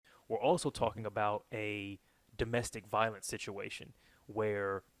we're also talking about a domestic violence situation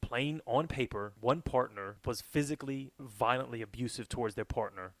where, plain on paper, one partner was physically violently abusive towards their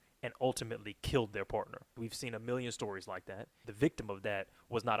partner and ultimately killed their partner. We've seen a million stories like that. The victim of that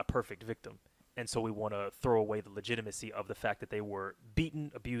was not a perfect victim. And so we want to throw away the legitimacy of the fact that they were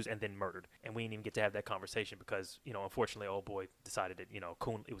beaten, abused, and then murdered. And we didn't even get to have that conversation because, unfortunately, old boy decided that,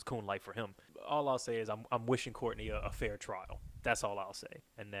 it was coon life for him. All I'll say is I'm wishing Courtney a fair trial. That's all I'll say.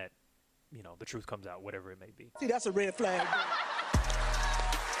 And that, the truth comes out, whatever it may be. See, that's a red flag.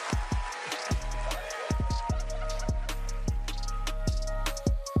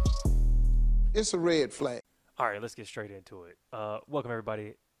 It's a red flag. All right, let's get straight into it. Welcome,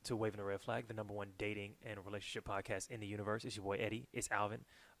 everybody, to Waving the Red Flag, the #1 dating and relationship podcast in the universe. It's your boy Eddie. It's Alvin.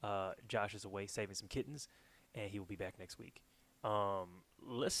 Josh is away saving some kittens, and he will be back next week.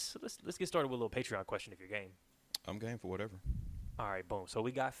 Let's get started with a little Patreon question if you're game. I'm game for whatever. All right, boom. So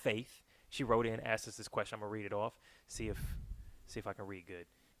we got Faith. She wrote in, asked us this question. I'm gonna read it off. See if I can read good.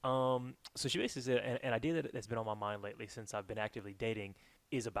 So she basically said, an idea that's been on my mind lately since I've been actively dating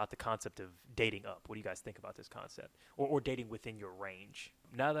is about the concept of dating up. What do you guys think about this concept? Or dating within your range?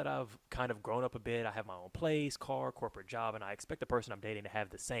 Now that I've kind of grown up a bit, I have my own place, car, corporate job, and I expect the person I'm dating to have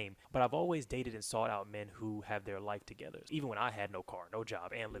the same. But I've always dated and sought out men who have their life together. Even when I had no car, no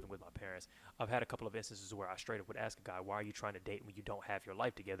job, and living with my parents, I've had a couple of instances where I straight up would ask a guy, why are you trying to date when you don't have your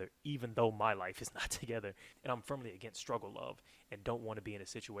life together, even though my life is not together? And I'm firmly against struggle love and don't want to be in a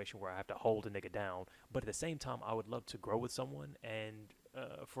situation where I have to hold a nigga down. But at the same time, I would love to grow with someone, and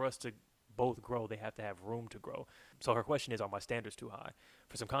for us to both grow, they have to have room to grow. So her question is, are my standards too high?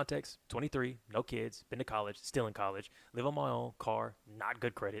 For some context, 23, no kids, been to college, still in college, live on my own, car, not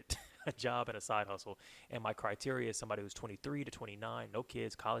good credit, a job and a side hustle. And my criteria is somebody who's 23 to 29, no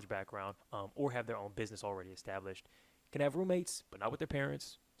kids, college background, or have their own business already established. Can have roommates, but not with their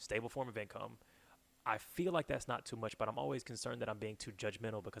parents, stable form of income. I feel like that's not too much, but I'm always concerned that I'm being too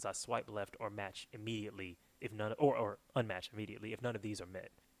judgmental because I swipe left or match immediately if none, or unmatch immediately if none of these are met.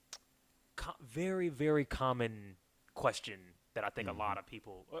 Very, very common question that I think a lot of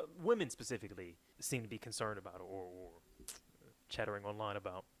people, women specifically, seem to be concerned about or chattering online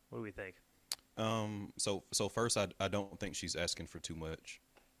about. What do we think? So first, I don't think she's asking for too much,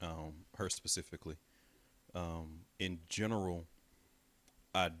 her specifically. In general,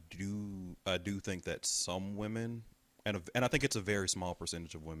 I do think that some women, and I think it's a very small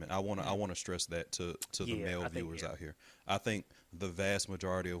percentage of women. I want to stress that to the male viewers out here. I think the vast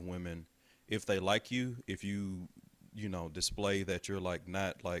majority of women, if they like you, if you display that you're like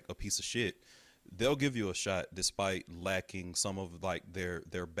not like a piece of shit, they'll give you a shot despite lacking some of like their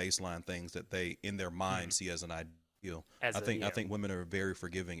baseline things that they in their mind see as an ideal. I think women are very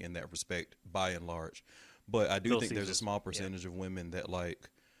forgiving in that respect by and large. But I do think there's a small percentage of women that like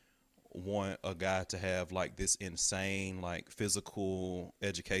want a guy to have like this insane like physical,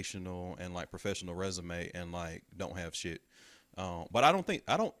 educational, and like professional resume and like don't have shit. But I don't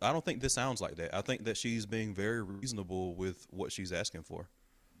think this sounds like that. I think that she's being very reasonable with what she's asking for.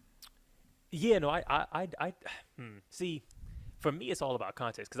 Yeah, no, I see. For me, it's all about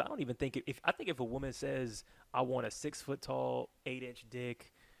context because I don't even think if a woman says I want a 6 foot tall, 8-inch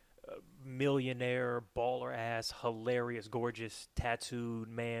dick, millionaire, baller ass, hilarious, gorgeous, tattooed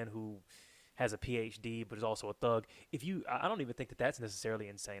man who has a PhD but is also a thug. I don't even think that that's necessarily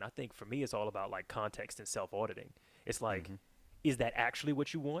insane. I think for me, it's all about like context and self-auditing. It's like, is that actually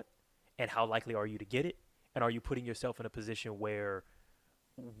what you want? And how likely are you to get it? And are you putting yourself in a position where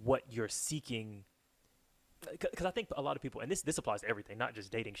what you're seeking? Because I think a lot of people, and this applies to everything, not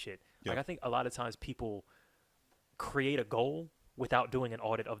just dating shit. Like I think a lot of times people create a goal without doing an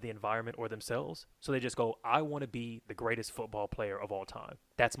audit of the environment or themselves. So they just go, I want to be the greatest football player of all time.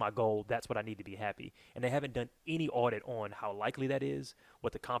 That's my goal. That's what I need to be happy. And they haven't done any audit on how likely that is,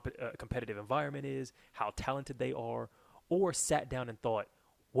 what the competitive environment is, how talented they are, or sat down and thought,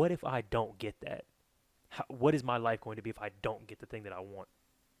 what if I don't get that? What is my life going to be if I don't get the thing that I want?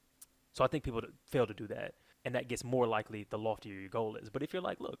 So I think people fail to do that. And that gets more likely the loftier your goal is. But if you're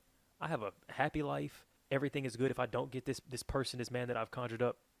like, look, I have a happy life. Everything is good. If I don't get this person, this man that I've conjured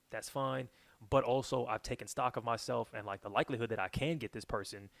up, that's fine. But also I've taken stock of myself and like the likelihood that I can get this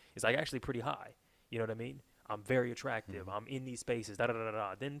person is like actually pretty high. You know what I mean? I'm very attractive. I'm in these spaces,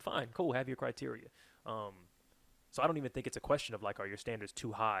 Then fine, cool, have your criteria. So I don't even think it's a question of like, are your standards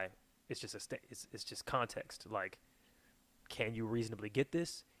too high? It's just it's just context. Like, can you reasonably get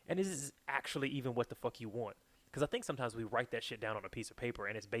this? And is this actually even what the fuck you want? Because I think sometimes we write that shit down on a piece of paper,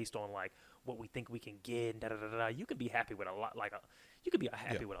 and it's based on like what we think we can get. And You can be happy with a lot,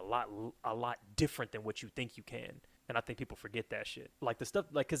 with a lot different than what you think you can. And I think people forget that shit. Like the stuff,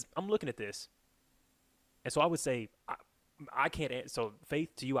 like, cause I'm looking at this, and so I would say I can't. So Faith,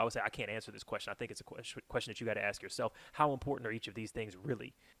 to you, I would say I can't answer this question. I think it's a question that you got to ask yourself. How important are each of these things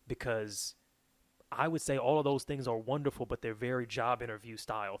really? Because I would say all of those things are wonderful, but they're very job interview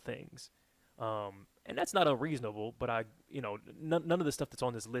style things. And that's not unreasonable, but none of the stuff that's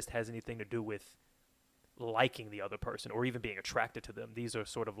on this list has anything to do with liking the other person or even being attracted to them. These are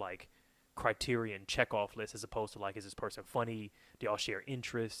sort of like criterion check off lists as opposed to like, is this person funny? Do y'all share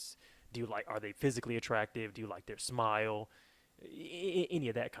interests? Are they physically attractive? Do you like their smile? Any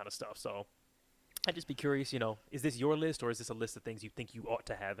of that kind of stuff. So I'd just be curious, is this your list or is this a list of things you think you ought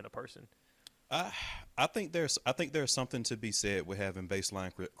to have in a person? I think there's something to be said with having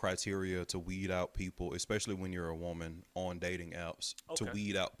baseline criteria to weed out people, especially when you're a woman on dating apps, to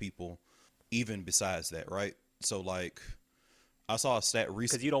weed out people even besides that, right? So like I saw a stat recently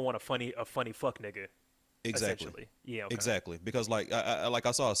because you don't want a funny fuck nigga. Exactly. Yeah. Okay. Exactly. Because like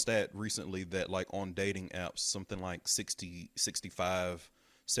I saw a stat recently that like on dating apps, something like 60, 65,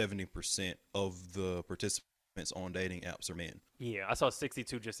 70% of the participants on dating apps are men. Yeah, I saw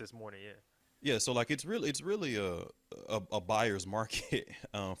 62 just this morning. Yeah. Yeah, so like it's really a buyer's market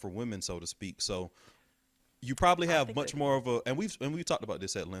for women, so to speak. So you probably have much more of a, and we've talked about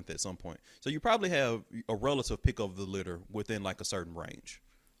this at length at some point. So you probably have a relative pick of the litter within like a certain range,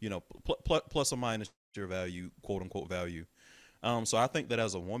 plus or minus your value, quote unquote value. So I think that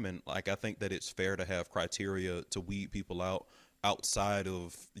as a woman, like I think that it's fair to have criteria to weed people out outside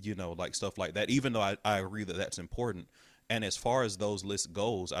of like stuff like that. Even though I agree that that's important. And as far as those lists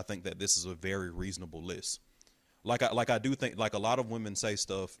goes, I think that this is a very reasonable list. Like I do think like a lot of women say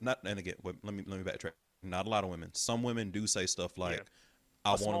stuff. Not and again, let me backtrack. Not a lot of women. Some women do say stuff like,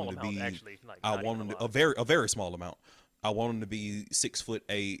 "I want them to be." Actually, like, I want them to a very small amount. I want them to be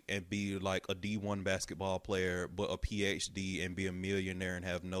 6'8" and be like a D1 basketball player, but a PhD and be a millionaire and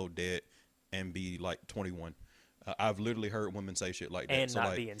have no debt and be like 21. I've literally heard women say shit like that and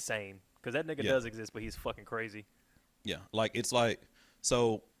not be insane because that nigga does exist, but he's fucking crazy. Yeah, like it's like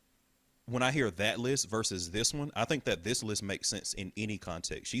so. When I hear that list versus this one, I think that this list makes sense in any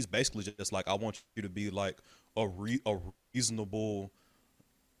context. She's basically just like, I want you to be like a reasonable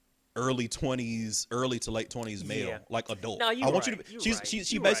early 20s, early to late 20s male, like adult. No, I want you to.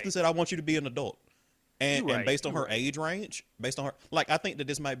 She basically said, I want you to be an adult. And based on her age range, based on her, like I think that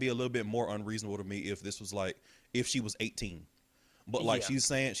this might be a little bit more unreasonable to me if this was like if she was 18, but like she's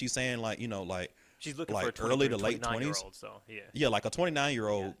saying like like. She's looking like for a early to late 20s. So yeah, like a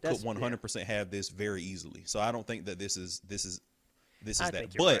 29-year-old could 100% have this very easily. So I don't think that this is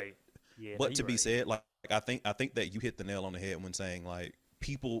that. But to be said, like I think that you hit the nail on the head when saying like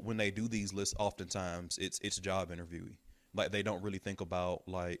people when they do these lists, oftentimes it's job interviewing. Like they don't really think about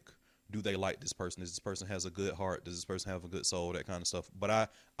like, do they like this person? Does this person has a good heart? Does this person have a good soul? That kind of stuff. But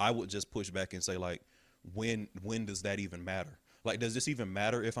I would just push back and say like, when does that even matter? Like, does this even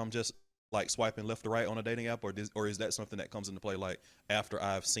matter if I'm just like swiping left to right on a dating app, or is that something that comes into play like after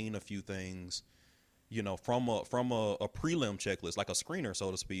I've seen a few things, from a prelim checklist, like a screener, so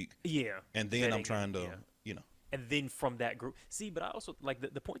to speak. Yeah. And then I'm trying to, And then from that group, see, but I also like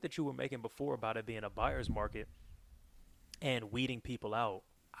the point that you were making before about it being a buyer's market and weeding people out.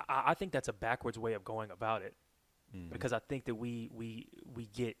 I think that's a backwards way of going about it, because I think that we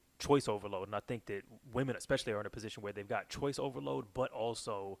get choice overload, and I think that women especially are in a position where they've got choice overload, but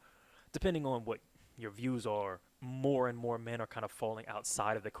also, depending on what your views are, more and more men are kind of falling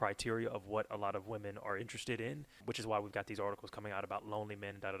outside of the criteria of what a lot of women are interested in, which is why we've got these articles coming out about lonely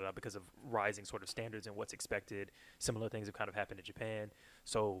men, because of rising sort of standards and what's expected. Similar things have kind of happened in Japan.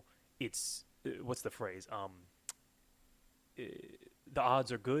 So it's, what's the phrase? The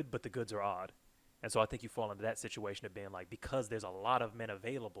odds are good, but the goods are odd. And so I think you fall into that situation of being like, because there's a lot of men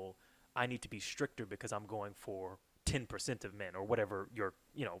available, I need to be stricter because I'm going for 10% of men or whatever your,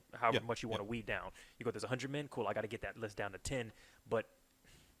 however much you want to weed down. You go, there's 100 men, cool, I got to get that list down to 10. But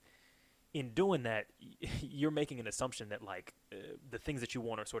in doing that, you're making an assumption that like the things that you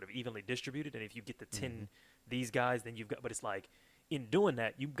want are sort of evenly distributed. And if you get the 10 these guys, then you've got, but it's like in doing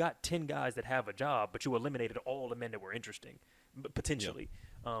that, you've got 10 guys that have a job, but you eliminated all the men that were interesting, potentially.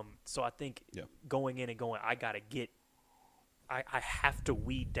 So I think going in and going, I got to get, I have to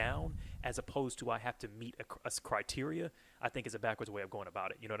weed down as opposed to I have to meet a criteria, I think is a backwards way of going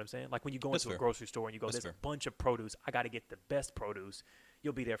about it. You know what I'm saying? Like when you go into a grocery store and you go, there's a bunch of produce. I got to get the best produce.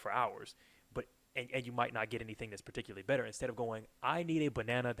 You'll be there for hours, but and you might not get anything that's particularly better. Instead of going, I need a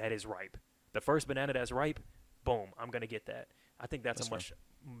banana that is ripe. The first banana that's ripe, boom, I'm going to get that. I think that's a much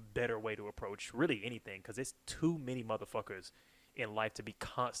better way to approach really anything, because it's too many motherfuckers in life to be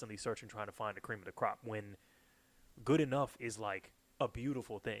constantly searching, trying to find the cream of the crop when good enough is like a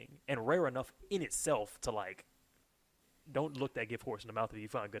beautiful thing and rare enough in itself to like don't look that gift horse in the mouth if you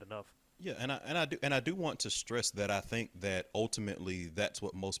find good enough. Yeah, and I do want to stress that I think that ultimately that's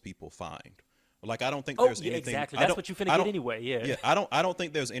what most people find. Like I don't think Oh there's yeah, anything. exactly. That's what you finna I get don't. anyway. Yeah. Yeah, I don't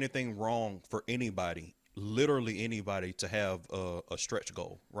think there's anything wrong for anybody, literally anybody, to have a stretch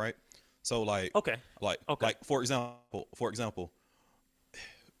goal, right? So like, Okay. like, Okay. like for example,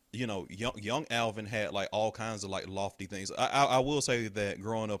 young Alvin had like all kinds of like lofty things. I will say that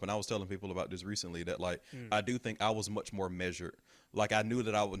growing up, and I was telling people about this recently, that like Mm. I do think I was much more measured. Like I knew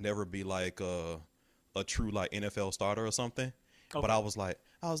that I would never be like a true like NFL starter or something. But Okay.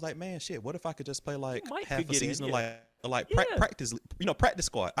 I was like, man, shit. What if I could just play You like might could half a get in. season of Yeah. like Yeah. practice, practice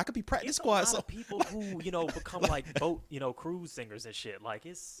squad. I could be practice It's a squad. lot So of people who become like boat cruise singers and shit. Like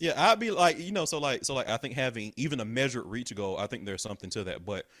it's yeah, I'd be like, so like I think having even a measured reach goal, I think there's something to that.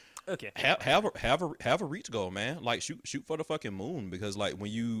 But okay. Yeah. have a reach goal, man. Like shoot for the fucking moon, because like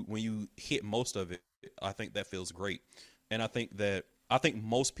when you hit most of it, I think that feels great. And I think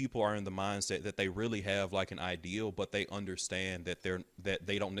most people are in the mindset that they really have like an ideal, but they understand that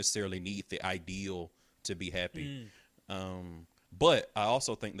they don't necessarily need the ideal to be happy. Mm. But I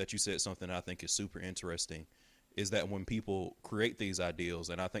also think that you said something that I think is super interesting, is that when people create these ideals,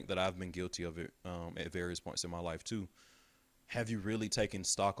 and I think that I've been guilty of it at various points in my life too. Have you really taken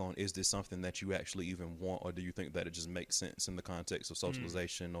stock on, is this something that you actually even want, or do you think that it just makes sense in the context of Mm.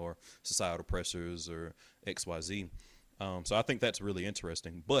 socialization or societal pressures or XYZ? So I think that's really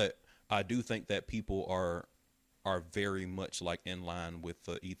interesting. But I do think that people are very much like in line with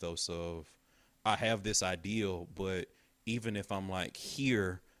the ethos of, I have this ideal, but even if I'm like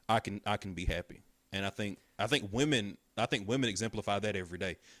here, I can be happy. And I think women exemplify that every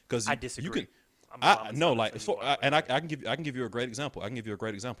day, because I you disagree. can. I'm No, gonna like tell you why right and I now. can give you a great example. I can give you a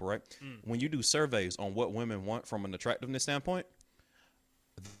great example, right? Mm. When you do surveys on what women want from an attractiveness standpoint,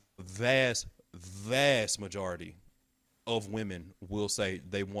 vast vast majority of women will say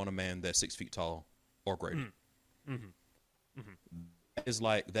they want a man that's 6 feet tall or greater. Mm. Mm-hmm. Mm-hmm.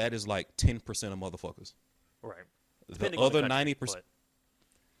 That is like 10% of motherfuckers. Right. The Depending on the other country, 90%. but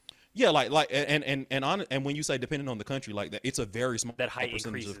Yeah, and when you say depending on the country, like that, it's a very small that height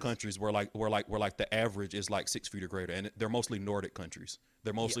percentage of increases. countries where the average is like 6 feet or greater, and they're mostly Nordic countries.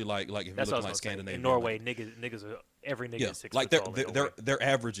 They're Yeah. mostly like if you're That's what I looking was like gonna say. In Scandinavian, like Norway, niggas are every nigga yeah, is six like foot tall in Norway. their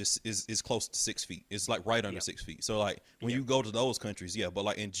average is close to 6 feet. It's like right under Yeah. 6 feet. So like when Yeah. you go to those countries, yeah, but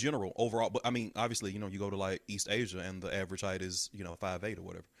like in general, overall, but I mean, obviously, you go to like East Asia and the average height is 5'8" or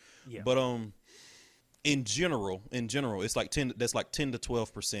whatever. Yeah. But in general, it's like 10 to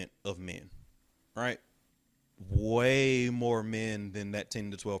 12% of men, right? Way more men than that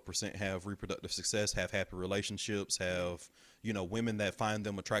 10 to 12% have reproductive success, have happy relationships, have women that find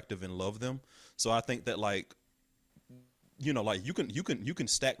them attractive and love them. So I think that like like you can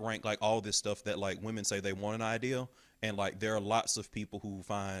stack rank like all this stuff that like women say they want an ideal, and like there are lots of people who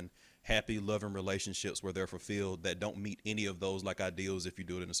find happy loving relationships where they're fulfilled that don't meet any of those like ideals if you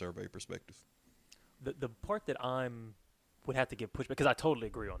do it in a survey perspective. The part that I'm would have to give pushback because I totally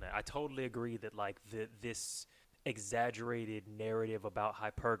agree on that. I totally agree that like this exaggerated narrative about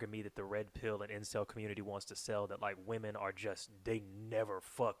hypergamy that the red pill and incel community wants to sell, that like women are just, they never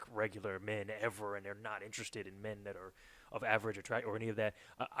fuck regular men ever and they're not interested in men that are of average attract or any of that.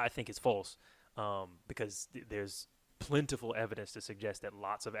 I think it's false, because there's plentiful evidence to suggest that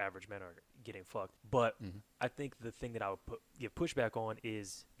lots of average men are getting fucked. But Mm-hmm. I think the thing that I would give pushback on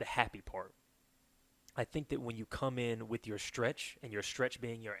is the happy part. I think that when you come in with your stretch, and your stretch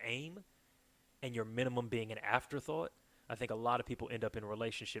being your aim and your minimum being an afterthought, I think a lot of people end up in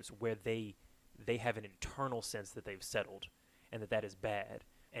relationships where they have an internal sense that they've settled and that is bad,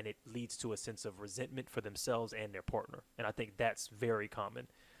 and it leads to a sense of resentment for themselves and their partner. And I think that's very common.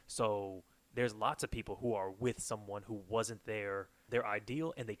 So there's lots of people who are with someone who wasn't their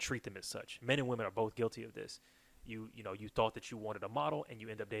ideal, and they treat them as such. Men and women are both guilty of this. You thought that you wanted a model, and you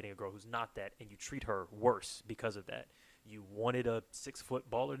end up dating a girl who's not that, and you treat her worse because of that. You wanted a 6 foot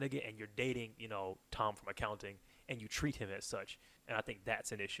baller nigga, and you're dating Tom from accounting, and you treat him as such. And I think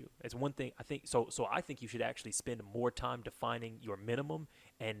that's an issue. It's one thing I think. So I think you should actually spend more time defining your minimum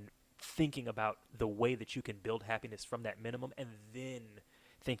and thinking about the way that you can build happiness from that minimum, and then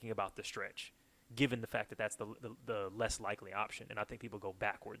thinking about the stretch, given the fact that that's the less likely option. And I think people go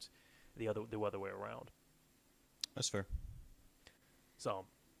backwards, the other way around. That's fair. So,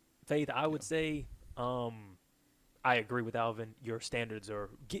 Faith, I would Yeah. say, I agree with Alvin. Your standards are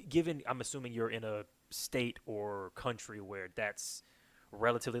given. I'm assuming you're in a state or country where that's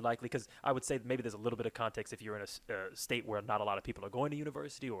relatively likely. Because I would say maybe there's a little bit of context if you're in a state where not a lot of people are going to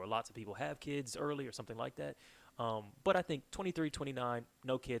university, or lots of people have kids early, or something like that. But I think 23, 29,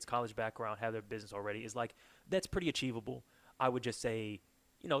 no kids, college background, have their business already is like, that's pretty achievable. I would just say,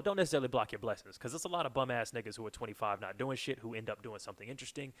 don't necessarily block your blessings because there's a lot of bum ass niggas who are 25 not doing shit who end up doing something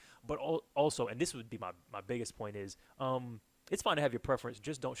interesting. But also, and this would be my biggest point is, it's fine to have your preference.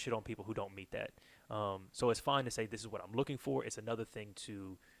 Just don't shit on people who don't meet that. So it's fine to say this is what I'm looking for. It's another thing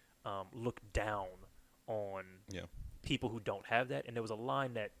to look down on Yeah. people who don't have that. And there was a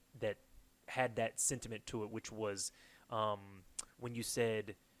line that had that sentiment to it, which was when you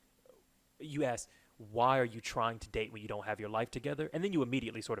asked, why are you trying to date when you don't have your life together? And then you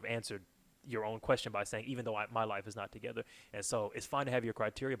immediately sort of answered your own question by saying, even though my life is not together. And so it's fine to have your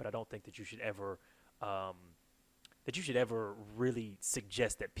criteria, but I don't think that you should ever really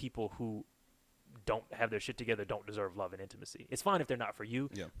suggest that people who don't have their shit together don't deserve love and intimacy. It's fine if they're not for you,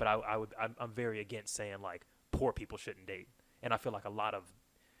 Yeah. but I'm very against saying like poor people shouldn't date. And I feel like a lot of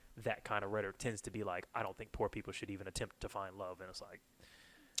that kind of rhetoric tends to be like, I don't think poor people should even attempt to find love, and it's like,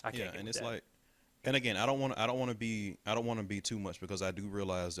 I can't. Yeah, get and with it's that. like, and again, I don't want to be too much because I do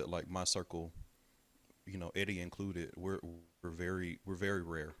realize that like my circle, Eddie included, we're very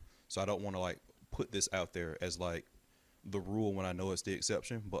rare. So I don't want to like put this out there as like the rule when I know it's the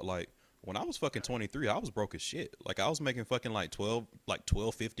exception. But like when I was fucking 23, I was broke as shit. Like I was making fucking like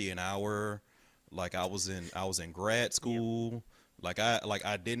 12.50 an hour. Like I was in grad school. Yeah. Like I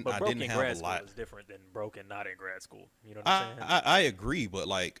didn't But broke in have grad a school lot. is different than broken not in grad school. You know what I'm saying? I agree, but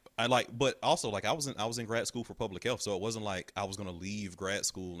but also like I was in grad school for public health, so it wasn't like I was gonna leave grad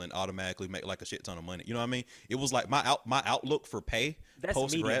school and automatically make like a shit ton of money. You know what I mean? It was like my outlook for pay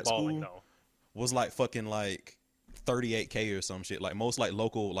post grad school though. Was like fucking like 38K or some shit. Like most like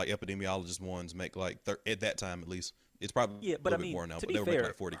local like epidemiologist ones make like at that time at least. It's probably but a I little bit mean, more now, to but be they were fair,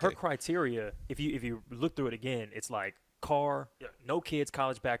 making like 40K. her criteria, if you look through it again, it's like car, no kids,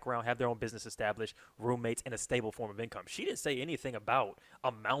 college background, have their own business established, roommates, and a stable form of income. She didn't say anything about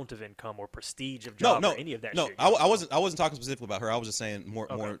amount of income or prestige of job or any of that shit. I wasn't talking specifically about her. I was just saying more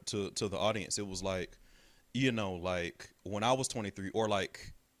to the audience. It was like, like when I was 23 or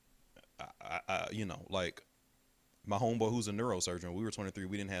like, like my homeboy who's a neurosurgeon, we were 23,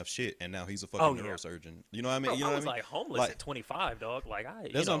 we didn't have shit, and now he's a fucking neurosurgeon. You know what I mean? Bro, I was like homeless at 25, dog. Like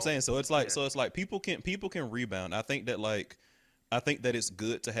that's what I'm saying. So it's like people can rebound. I think that it's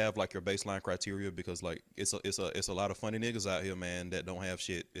good to have like your baseline criteria because like it's a lot of funny niggas out here, man, that don't have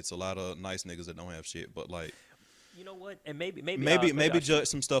shit. It's a lot of nice niggas that don't have shit, but like, you know what? And maybe judge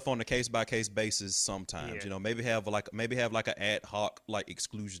some stuff on a case by case basis sometimes. Yeah. Maybe have like an ad hoc like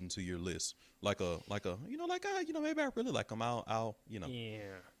exclusion to your list. Maybe I really like them. I'll. Yeah.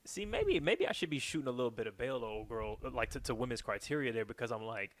 See, maybe I should be shooting a little bit of bail, old girl, like to women's criteria there, because I'm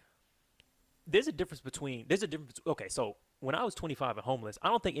like, there's a difference. Okay, so when I was 25 and homeless, I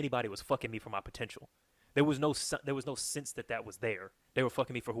don't think anybody was fucking me for my potential. There was no sense that was there. They were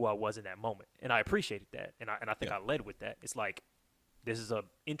fucking me for who I was in that moment, and I appreciated that, and I think I led with that. It's like, this is a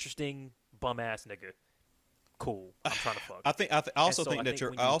interesting bum ass nigga. Cool. I'm trying to fuck. I also think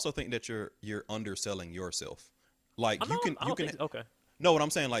that you're underselling yourself. Like okay. No, what I'm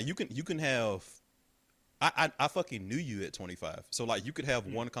saying, like you can have. I fucking knew you at 25, so like you could have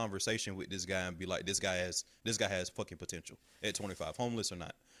one conversation with this guy and be like, this guy has fucking potential at 25, homeless or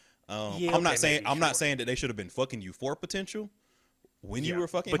not. I'm not saying that they should have been fucking you for potential when you were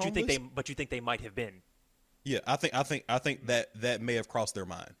fucking homeless. You think they might have been. Yeah, I think that may have crossed their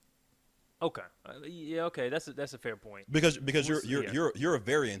mind. Okay. Okay. That's a fair point. Because you're a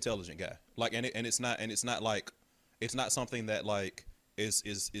very intelligent guy. Like, and it's not like it's not something that like is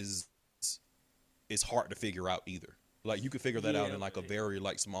hard to figure out either. Like you could figure that out in like a very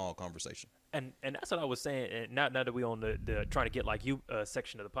like small conversation. And that's what I was saying. And now that we on the trying to get like you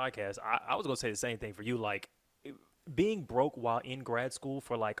section of the podcast, I was gonna say the same thing for you. Like, being broke while in grad school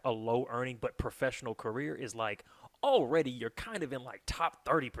for like a low earning but professional career is like, already you're kind of in like top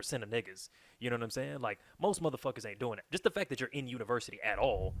 30% of niggas. You know what I'm saying? Like, most motherfuckers ain't doing it. Just the fact that you're in university at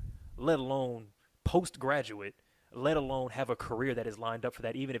all, let alone postgraduate, let alone have a career that is lined up for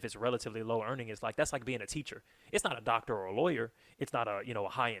that, even if it's relatively low earning, is like, that's like being a teacher. It's not a doctor or a lawyer. It's not a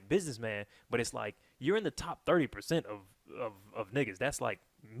high end businessman, but it's like you're in the top 30% of niggas. That's like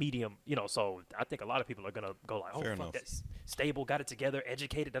medium, so I think a lot of people are gonna go like, oh, fair fuck, enough. that's stable, got it together,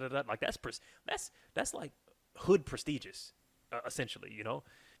 educated, da. Like that's like hood prestigious, essentially,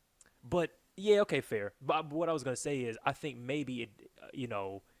 But yeah, okay, fair. But what I was gonna say is, I think maybe it,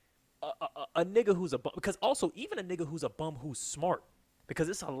 a nigga who's a bum, because also even a nigga who's a bum who's smart, because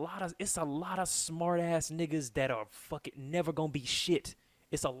it's a lot of smart ass niggas that are fucking never gonna be shit.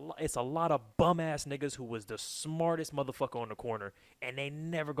 It's a lot of bum ass niggas who was the smartest motherfucker on the corner, and they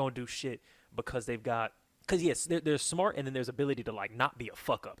never gonna do shit because they've got Because yes, there's smart, and then there's ability to like not be a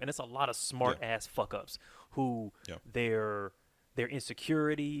fuck up, and it's a lot of Yeah. smart ass fuck ups who Yeah. their their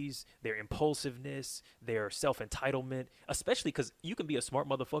insecurities, their impulsiveness, their self entitlement, especially because you can be a smart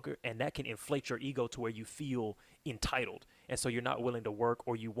motherfucker, and that can inflate your ego to where you feel entitled, and so you're not willing to work,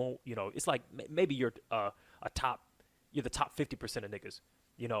 or you won't. It's like maybe you're a top, you're the top 50% of niggas,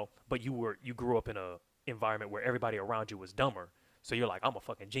 but you grew up in a environment where everybody around you was dumber. So you're like, I'm a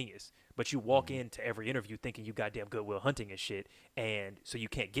fucking genius. But you walk Hmm. into every interview thinking you goddamn Goodwill Hunting and shit, and so you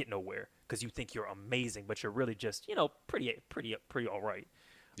can't get nowhere because you think you're amazing, but you're really just, pretty all right.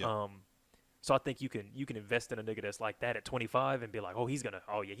 Yeah. Um, so I think you can invest in a nigga that's like that at 25 and be like, oh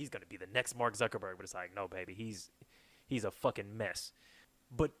yeah, he's gonna be the next Mark Zuckerberg. But it's like, no, baby, he's a fucking mess.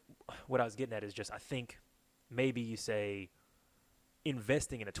 But what I was getting at is just, I think maybe you say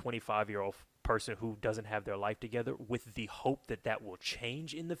investing in a 25-year-old person who doesn't have their life together with the hope that that will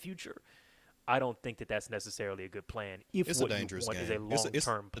change in the future. I don't think that that's necessarily a good plan if It's a what you dangerous want is a game. It's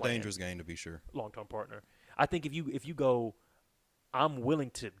long-term a plan, dangerous game to be sure. long-term partner. I think if you go, I'm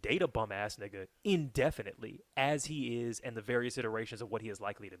willing to date a bum ass nigga indefinitely as he is and the various iterations of what he is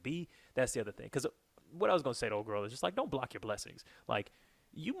likely to be. That's the other thing. Because what I was gonna say to old girl is just like, don't block your blessings. Like,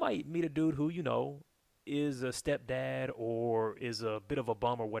 you might meet a dude who is a stepdad or is a bit of a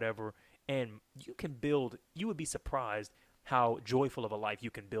bum or whatever, and you can build. You would be surprised how joyful of a life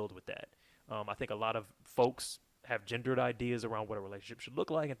you can build with that. I think a lot of folks have gendered ideas around what a relationship should look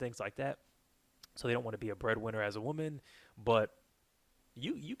like and things like that. So they don't want to be a breadwinner as a woman, but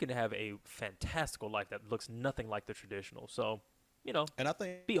you can have a fantastical life that looks nothing like the traditional. So, you know, And I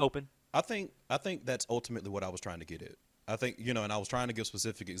think be open. I think that's ultimately what I was trying to get at. I think and I was trying to give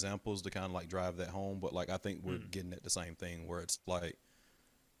specific examples to kind of like drive that home, but like I think we're Mm. getting at the same thing where it's like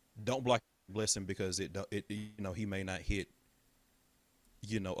don't block your blessing because it he may not hit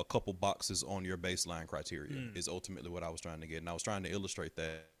a couple boxes on your baseline criteria Mm. is ultimately what I was trying to get, and I was trying to illustrate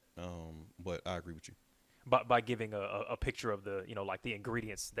that. But I agree with you. By giving a picture of the like the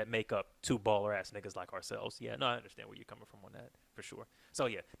ingredients that make up two baller ass niggas like ourselves. Yeah, no, I understand where you're coming from on that for sure. So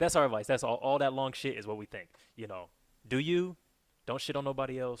yeah, that's our advice. That's all that long shit is what we think. Do you don't shit on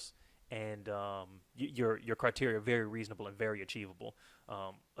nobody else, and your criteria are very reasonable and very achievable,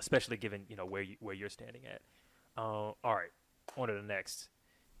 especially given where you're standing at. All right, on to the next.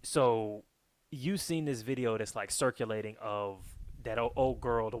 So you seen this video that's like circulating of that old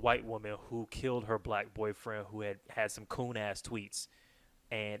girl, the white woman who killed her black boyfriend, who had some coon ass tweets,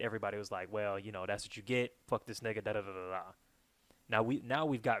 and everybody was like, "Well, that's what you get. Fuck this nigga." Da da da da da. Now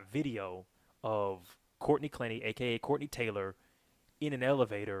we've got video of Courtney Clenny, aka Courtney Taylor, in an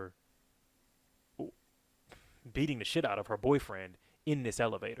elevator, beating the shit out of her boyfriend in this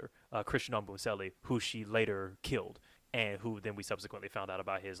elevator, Christian Mbunselli, who she later killed, and who then we subsequently found out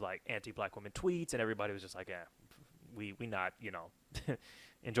about his like anti-black woman tweets, and everybody was just like, "Yeah, we not,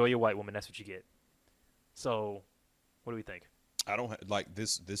 enjoy your white woman. That's what you get." So, what do we think? I don't like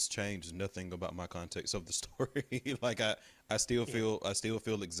this changed nothing about my context of the story. Like I still Yeah.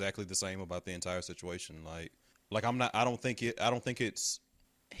 feel exactly the same about the entire situation. Like I'm not I don't think it's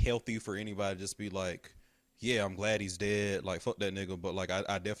healthy for anybody to just be like, yeah, I'm glad he's dead, like fuck that nigga. But like I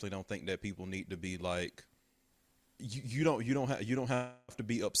definitely don't think that people need to be like you don't have to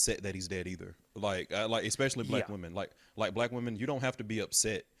be upset that he's dead either. Like especially Yeah. black women. Like black women, you don't have to be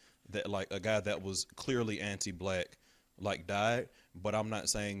upset that like a guy that was clearly anti-black like died. But I'm not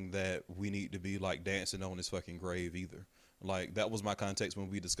saying that we need to be like dancing on his fucking grave either. Like that was my context when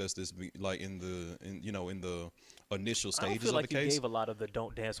we discussed this, like in the initial I don't feel stages of the like you case. gave a lot of the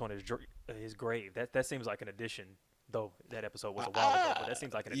 "don't dance on his grave." That seems like an addition, though. That episode was a while ago, but that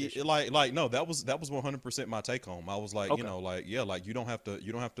seems like an addition. Like no, that was 100% my take home. I was like, Okay. like yeah, like you don't have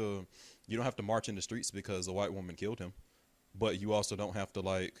to march in the streets because a white woman killed him, but you also don't have to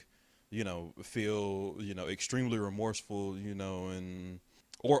like feel extremely remorseful, and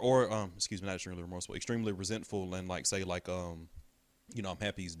or excuse me, not extremely remorseful, extremely resentful, and like say like I'm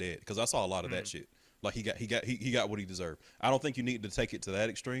happy he's dead, because I saw a lot of that Mm. shit. Like he got what he deserved. I don't think you need to take it to that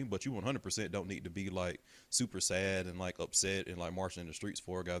extreme, but you 100% don't need to be like super sad and like upset and like marching in the streets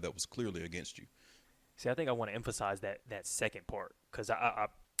for a guy that was clearly against you. See, I think I want to emphasize that second part because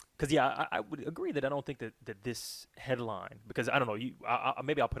because yeah, I would agree that I don't think that this headline, because I don't know,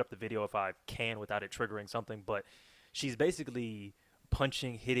 maybe I'll put up the video if I can without it triggering something, but she's basically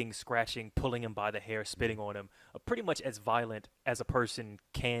punching, hitting, scratching, pulling him by the hair, spitting on him, pretty much as violent as a person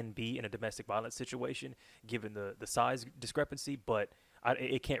can be in a domestic violence situation, given the size discrepancy. But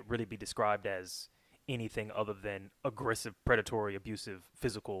it can't really be described as anything other than aggressive, predatory, abusive,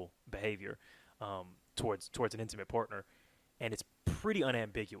 physical behavior towards an intimate partner, and it's pretty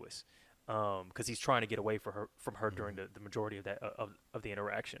unambiguous. because he's trying to get away from her during the majority of that of the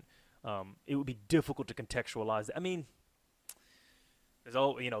interaction. It would be difficult to contextualize that. I mean, there's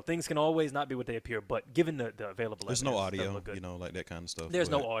all things can always not be what they appear, but given the available There's evidence, no it doesn't audio, look good. like that kind of stuff. There's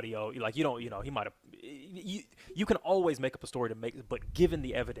but no audio. Like you don't, he might have. You can always make up a story to make, but given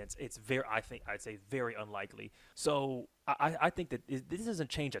the evidence, it's I'd say very unlikely. So I think that this doesn't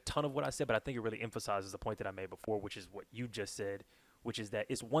change a ton of what I said, but I think it really emphasizes the point that I made before, which is what you just said, which is that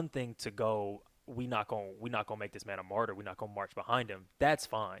it's one thing to go, we not gonna make this man a martyr, we're not gonna march behind him. That's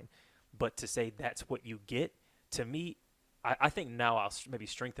fine, but to say that's what you get, to me, I think now I'll maybe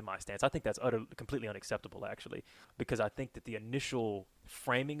strengthen my stance. I think that's completely unacceptable, actually, because I think that the initial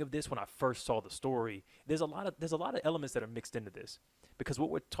framing of this, when I first saw the story, there's a lot of elements that are mixed into this, because what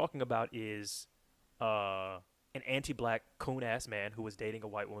we're talking about is an anti-black coon-ass man who was dating a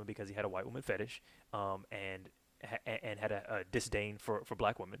white woman because he had a white woman fetish, and had a disdain for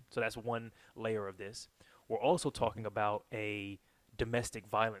black women. So that's one layer of this. We're also talking about a domestic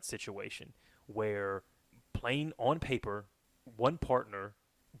violence situation where, plain on paper, one partner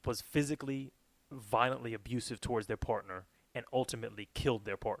was physically, violently abusive towards their partner and ultimately killed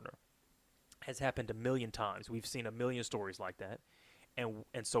their partner. Has happened a million times. We've seen a million stories like that. And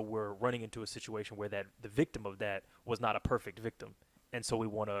so we're running into a situation where the victim of that was not a perfect victim. And so we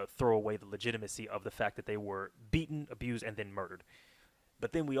want to throw away the legitimacy of the fact that they were beaten, abused, and then murdered.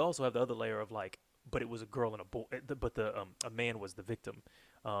 But then we also have the other layer of like, but it was a girl and a boy, but a man was the victim.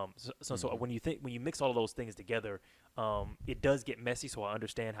 So when you mix all of those things together, it does get messy. So I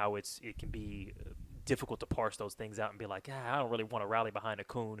understand how it can be difficult to parse those things out and be like, I don't really want to rally behind a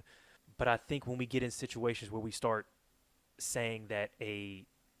coon. But I think when we get in situations where we start saying that a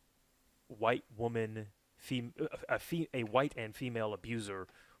white woman, a white and female abuser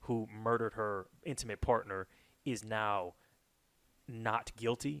who murdered her intimate partner is now not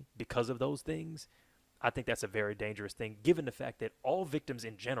guilty because of those things, I think that's a very dangerous thing, given the fact that all victims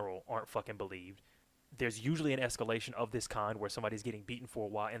in general aren't fucking believed. There's usually an escalation of this kind where somebody's getting beaten for a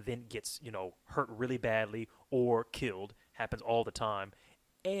while and then gets, hurt really badly or killed. Happens all the time.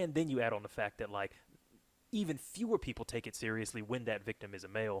 And then you add on the fact that, like, even fewer people take it seriously when that victim is a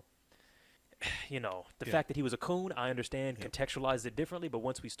male. The fact that he was a coon, I understand, contextualize it differently, but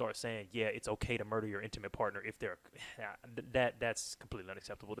once we start saying, yeah, it's okay to murder your intimate partner if they're that's completely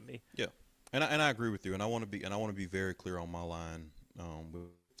unacceptable to me. Yeah. And I agree with you, and I want to be very clear on my line with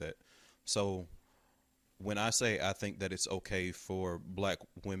that. So when I say I think that it's okay for black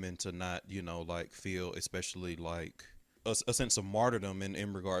women to not, feel, especially like a sense of martyrdom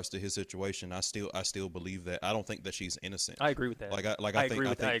in regards to his situation, I still believe that. I don't think that she's innocent. I agree with that. I agree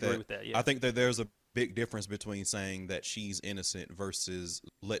with that. Yeah. I think that there's a big difference between saying that she's innocent versus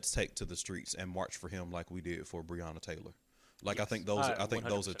let's take to the streets and march for him like we did for Breonna Taylor. Like, yes. I think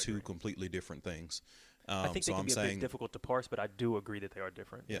those are two completely different things. I think they can be a bit difficult to parse, but I do agree that they are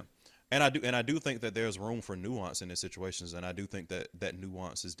different. Yeah. And I do think that there's room for nuance in these situations, and I do think that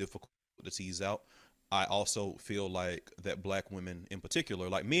nuance is difficult to tease out. I also feel like that black women in particular,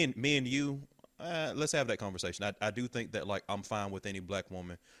 like me and you, let's have that conversation. I do think that, like, I'm fine with any black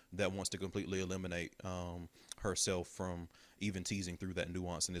woman that wants to completely eliminate herself from even teasing through that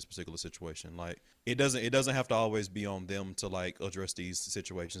nuance in this particular situation. Like, it doesn't have to always be on them to, like, address these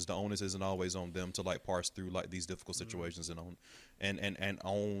situations. The onus isn't always on them to, like, parse through, like, these difficult situations and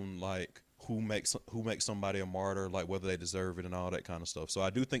own like who makes somebody a martyr, like whether they deserve it and all that kind of stuff. So I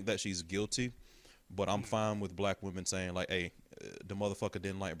do think that she's guilty, but I'm fine with black women saying, like, hey, the motherfucker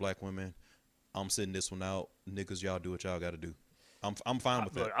didn't like black women. I'm sitting this one out. Niggas, y'all do what y'all got to do. I'm fine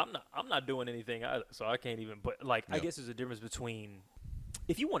with that. I'm not doing anything either, so I can't even. But, like, I guess there's a difference between,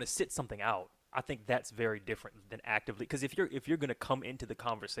 if you want to sit something out, I think that's very different than actively. Because if you're gonna come into the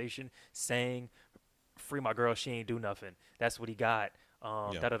conversation saying, "Free my girl, she ain't do nothing," that's what he got.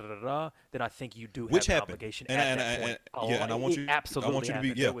 Then I think you do have an obligation at that point. And I want you to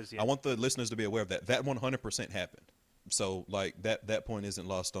be I want the listeners to be aware of that. That 100% happened. So, like, that point isn't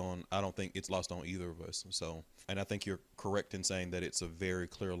lost on. I don't think it's lost on either of us. So, and I think you're correct in saying that it's a very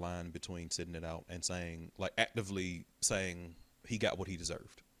clear line between sitting it out and saying, like, actively saying he got what he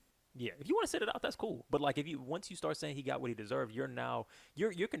deserved. Yeah, if you want to sit it out, that's cool. But, like, once you start saying he got what he deserved, you're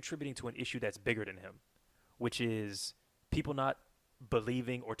contributing to an issue that's bigger than him, which is people not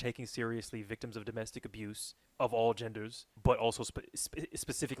believing or taking seriously victims of domestic abuse of all genders, but also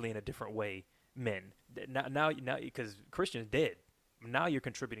specifically in a different way, men. Now, because Christian's dead, now you're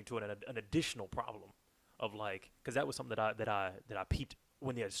contributing to an additional problem of, like, because that was something that I peeped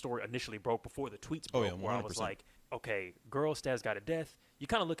when the story initially broke, before the tweets broke, where I was like, okay, girl stabs guy to death. You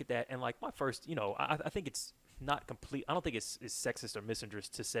kind of look at that and, like, my first, I think it's not complete. I don't think it's sexist or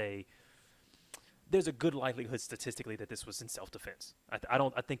misandrist to say there's a good likelihood statistically that this was in self-defense. I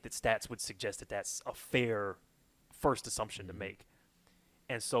don't. I think that stats would suggest that that's a fair first assumption to make.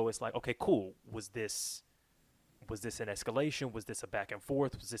 And so it's like, okay, cool. Was this an escalation? Was this a back and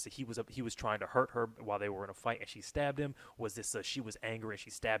forth? Was this he was trying to hurt her while they were in a fight and she stabbed him? Was this she was angry and she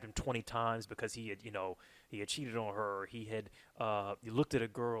stabbed him 20 times because he had cheated on her, or he had looked at a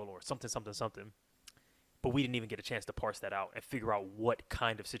girl, or something. But we didn't even get a chance to parse that out and figure out what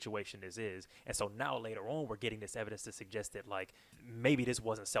kind of situation this is. And so now later on, we're getting this evidence to suggest that like maybe this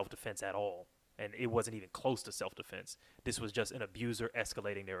wasn't self-defense at all. And it wasn't even close to self-defense. This was just an abuser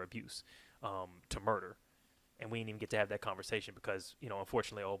escalating their abuse to murder. And we didn't even get to have that conversation because,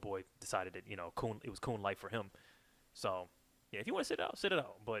 unfortunately, old boy decided that, it was coon life for him. So, yeah, if you want to sit it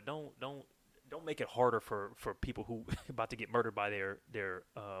out. But don't make it harder for people who about to get murdered by their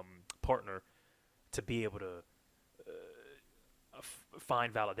partner to be able to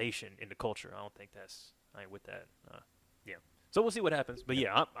find validation in the culture. I ain't with that. Yeah. So we'll see what happens. But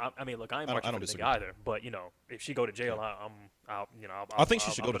yeah, I mean, look, I ain't marching for the nigga either. But if she go to jail, I think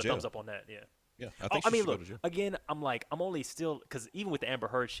she should go to put a jail. thumbs up on that. Yeah. Yeah, I think she should go to jail. Again, I'm only still, because even with the Amber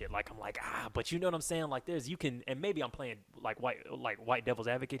Heard shit, like, I'm like, but you know what I'm saying? Like, and maybe I'm playing like white devil's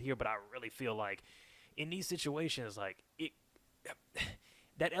advocate here, but I really feel like in these situations, like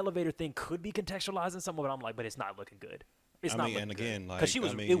that elevator thing could be contextualized in something, but I'm like, but it's not looking good. It's not looking good. Because it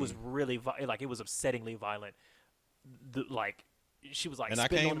was really it was upsettingly violent. She was like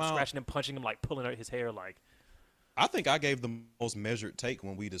spitting on him, scratching him, punching him, like pulling out his hair. Like, I think I gave the most measured take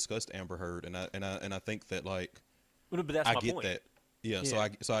when we discussed Amber Heard, and I think that like, but that's I my get point. that. Yeah, so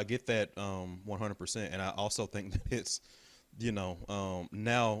I get that 100%, and I also think that it's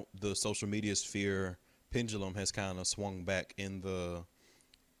now the social media sphere pendulum has kind of swung back in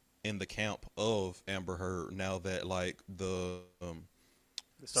the camp of Amber Heard now that like the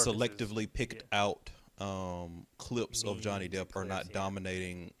selectively picked out clips of Johnny Depp are not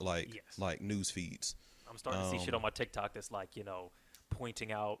dominating like news feeds. I'm starting to see shit on my TikTok that's like,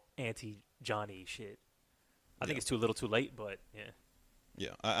 pointing out anti-Johnny shit. I think it's too little too late, but yeah.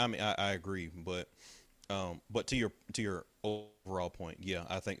 Yeah, I mean, I agree, but to your overall point, yeah,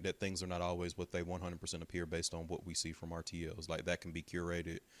 I think that things are not always what they 100% appear based on what we see from RTLs. Like that can be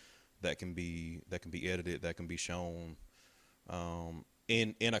curated, that can be edited, that can be shown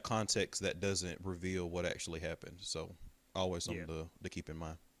in a context that doesn't reveal what actually happened. So always something to keep in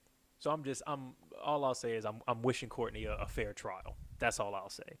mind. So all I'll say is I'm wishing Courtney a fair trial. That's all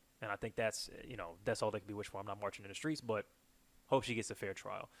I'll say. And I think that's all they can be wished for. I'm not marching in the streets, but hope she gets a fair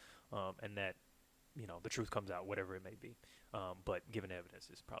trial. And that, the truth comes out, whatever it may be. But given the evidence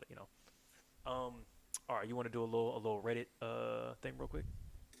is probably, all right, you want to do a little Reddit thing real quick?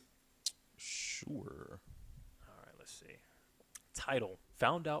 Sure. All right, let's see. Title: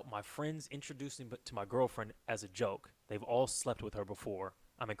 Found out my friends introduced me to my girlfriend as a joke. They've all slept with her before.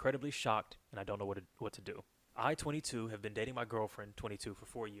 I'm incredibly shocked, and I don't know what to do. I, 22, have been dating my girlfriend, 22, for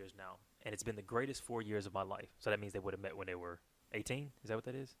 4 years now, and it's been the greatest 4 years of my life. So that means they would have met when they were 18? Is that what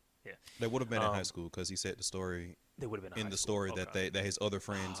that is? Yeah. They would have been in high school because he said the story. They would have been in the story that his other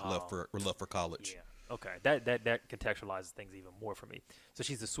friends left for college. Yeah. Okay, that contextualizes things even more for me. So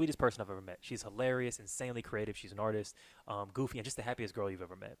she's the sweetest person I've ever met. She's hilarious, insanely creative. She's an artist, goofy, and just the happiest girl you've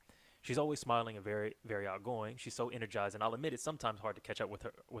ever met. She's always smiling and very, very outgoing. She's so energized, and I'll admit it's sometimes hard to catch up with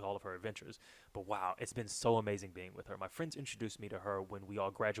her with all of her adventures. But wow, it's been so amazing being with her. My friends introduced me to her when we all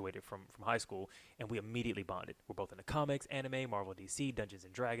graduated from high school, and we immediately bonded. We're both into comics, anime, Marvel, DC, Dungeons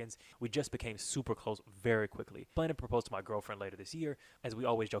and Dragons. We just became super close very quickly. Plan to propose to my girlfriend later this year, as we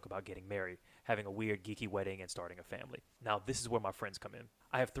always joke about getting married, having a weird, geeky wedding, and starting a family. Now, this is where my friends come in.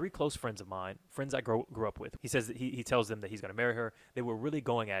 I have 3 close friends of mine, friends I grew up with. He says that he tells them that he's going to marry her. They were really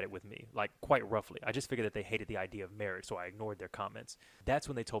going at it with me, like quite roughly. I just figured that they hated the idea of marriage, so I ignored their comments. That's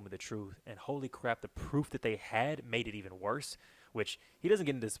when they told me the truth, and holy crap, the proof that they had made it even worse, which he doesn't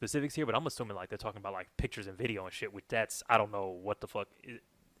get into the specifics here, but I'm assuming like they're talking about like pictures and video and shit, which I don't know what the fuck.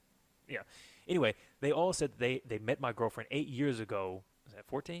 Yeah. Anyway, they all said they met my girlfriend 8 years ago. Was that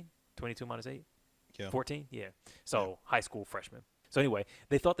 14? 22 minus 8? Yeah. 14? Yeah. So high school freshman. So anyway,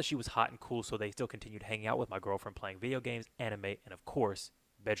 they thought that she was hot and cool, so they still continued hanging out with my girlfriend, playing video games, anime, and of course,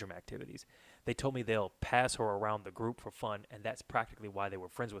 bedroom activities. They told me they'll pass her around the group for fun, and that's practically why they were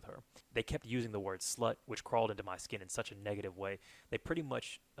friends with her. They kept using the word slut, which crawled into my skin in such a negative way. They pretty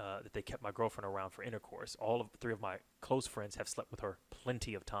much that they kept my girlfriend around for intercourse. All of 3 of my close friends have slept with her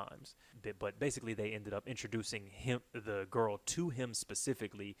plenty of times. But basically, they ended up introducing the girl to him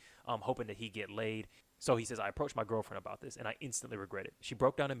specifically, hoping that he'd get laid. So he says, I approached my girlfriend about this, and I instantly regret it. She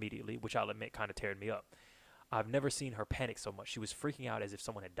broke down immediately, which I'll admit kind of teared me up. I've never seen her panic so much. She was freaking out as if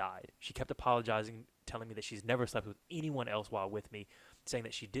someone had died. She kept apologizing, telling me that she's never slept with anyone else while with me, saying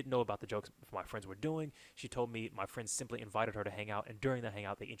that she didn't know about the jokes my friends were doing. She told me my friends simply invited her to hang out, and during the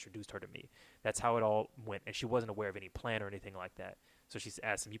hangout, they introduced her to me. That's how it all went, and she wasn't aware of any plan or anything like that. So she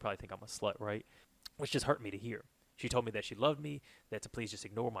asked him, "You probably think I'm a slut, right?" Which just hurt me to hear. She told me that she loved me, that to please just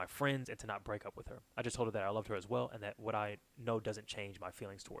ignore my friends and to not break up with her. I just told her that I loved her as well and that what I know doesn't change my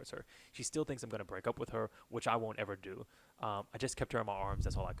feelings towards her. She still thinks I'm going to break up with her, which I won't ever do. I just kept her in my arms.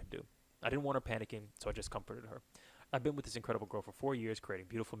 That's all I could do. I didn't want her panicking, so I just comforted her. I've been with this incredible girl for 4 years, creating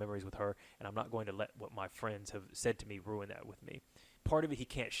beautiful memories with her, and I'm not going to let what my friends have said to me ruin that with me. Part of it he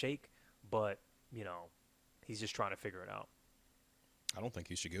can't shake, but, he's just trying to figure it out. I don't think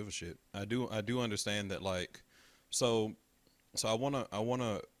he should give a shit. I do understand that, like, so I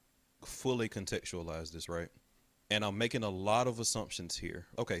wanna fully contextualize this, right? And I'm making a lot of assumptions here.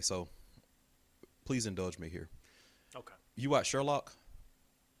 Okay, so please indulge me here. Okay. You watch Sherlock?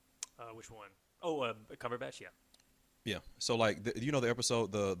 Which one? Oh, Cumberbatch, yeah. Yeah. So like, the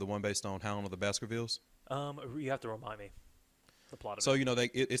episode, the one based on Hound of the Baskervilles? You have to remind me the plot of So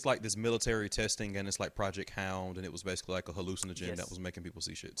it. it's like this military testing, and it's like Project Hound, and it was basically like a hallucinogen Yes. that was making people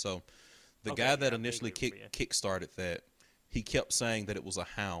see shit. So the Okay, guy that yeah, initially vaguely, yeah. kick-started that, he kept saying that it was a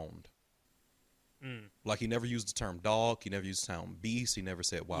hound. Mm. Like, he never used the term dog, he never used the term beast, he never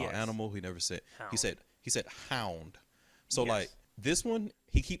said wild Yes. animal, he never said Hound. he said hound. So Yes. like this one,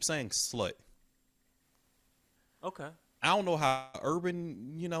 he keeps saying slut. Okay. I don't know how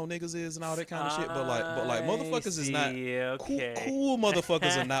urban, niggas is and all that kind of shit, but like motherfuckers is not okay. cool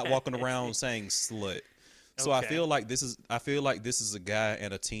motherfuckers are not walking around saying slut. So Okay. I feel like this is a guy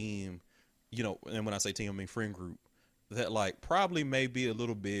and a team, and when I say team I mean friend group, that like probably may be a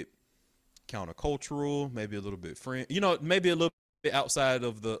little bit countercultural, maybe a little bit maybe a little bit outside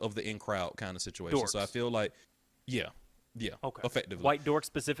of the in crowd kind of situation. Dorks. So I feel like yeah, Okay. effectively. White dork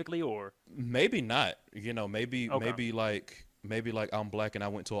specifically, or Maybe not. Maybe Okay. maybe like I'm black and I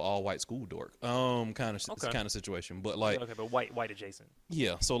went to an all white school dork. Kind of situation. But like okay, but white adjacent.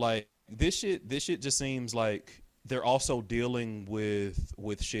 yeah, so like this shit just seems like they're also dealing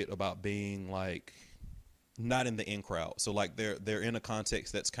with shit about being like not in the in crowd. So like they're in a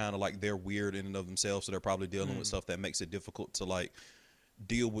context that's kind of like they're weird in and of themselves, so they're probably dealing with stuff that makes it difficult to like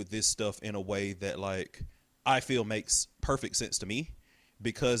deal with this stuff in a way that like I feel makes perfect sense to me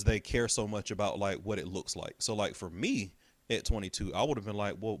because they care so much about like what it looks like. So like for me at 22, I would have been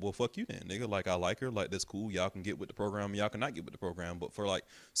like, well, fuck you then, nigga. Like I like her, like that's cool. Y'all can get with the program, y'all cannot get with the program. But for like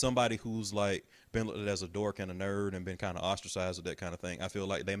somebody who's like been looked at as a dork and a nerd and been kind of ostracized with that kind of thing, I feel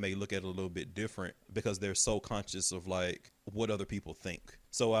like they may look at it a little bit different because they're so conscious of like what other people think.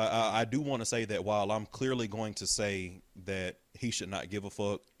 So I do want to say that while I'm clearly going to say that he should not give a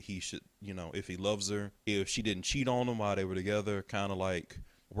fuck, he should, if he loves her, if she didn't cheat on him while they were together, kind of like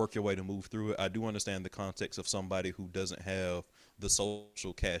work your way to move through it. I do understand the context of somebody who doesn't have the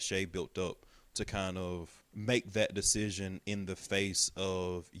social cachet built up to kind of make that decision in the face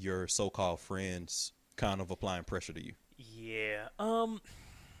of your so-called friends kind of applying pressure to you. Yeah.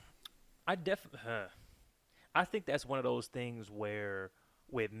 I definitely. I think that's one of those things where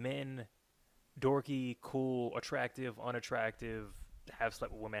with men, dorky, cool, attractive, unattractive, have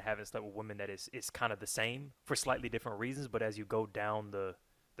slept with women, haven't slept with women, that is kind of the same for slightly different reasons. But as you go down the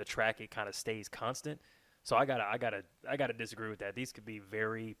track, it kind of stays constant. So I gotta disagree with that. These could be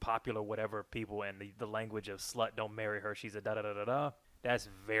very popular, whatever people, and the language of slut, don't marry her, she's a da da da da da. That's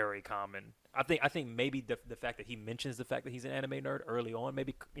very common. I think maybe the fact that he mentions the fact that he's an anime nerd early on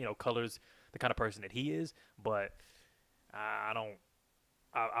maybe colors the kind of person that he is. But I don't.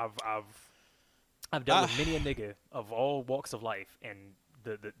 I've dealt with many a nigga of all walks of life, and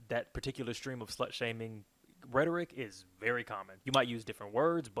that particular stream of slut shaming rhetoric is very common. You might use different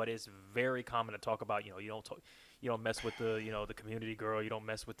words, but it's very common to talk about. You don't mess with the community girl. You don't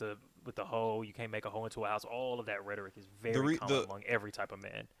mess with the hoe. You can't make a hoe into a house. All of that rhetoric is very common among every type of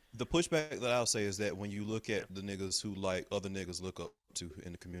man. The pushback that I'll say is that when you look at the niggas who like other niggas look up to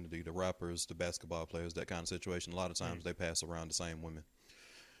in the community, the rappers, the basketball players, that kind of situation, a lot of times they pass around the same women.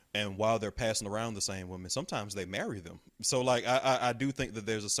 And while they're passing around the same women, sometimes they marry them. So like I do think that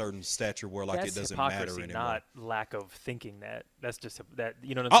there's a certain stature where like That's it doesn't hypocrisy, matter anymore. not lack of thinking that. That's just that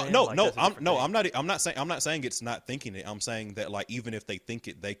you know what I'm saying? No, Like, no, that's a different thing. I'm not saying it's not thinking it. I'm saying that like even if they think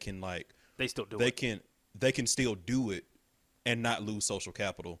it, they can like They still do they it. they can still do it and not lose social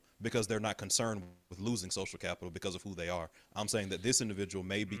capital because they're not concerned with losing social capital because of who they are. I'm saying that this individual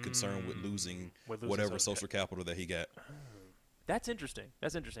may be concerned with losing whatever social capital that he got. That's interesting.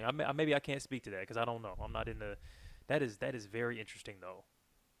 That's interesting. Maybe I can't speak to that because I don't know. I'm not in the. That is very interesting though.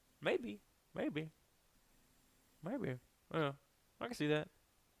 Maybe. Maybe. Yeah, I can see that.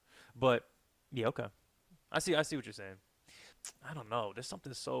 But yeah, okay. I see what you're saying. I don't know. There's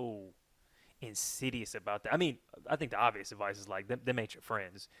something so insidious about that. I mean, I think the obvious advice is like them ain't your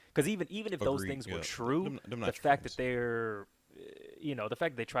friends. Because even if those Agreed. things were Yeah, true, them the not your fact that friends. they're, the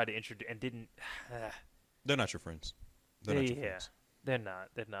fact that they tried to introduce and didn't, They're not your friends. They're not your yeah, friends. they're not.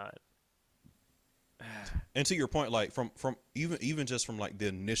 They're not. And to your point, like from even just from like the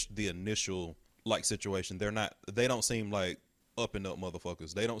initial like situation, they don't seem like up and up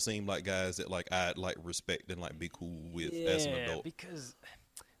motherfuckers. They don't seem like guys that like I'd like respect and like be cool with as an Yeah, adult. because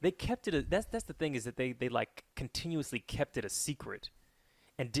they kept it. That's the thing is that they like continuously kept it a secret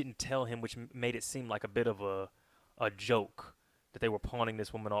and didn't tell him, which made it seem like a bit of a joke that they were pawning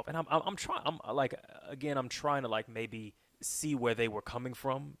this woman off. And I'm trying. I'm like again. I'm trying to like maybe see where they were coming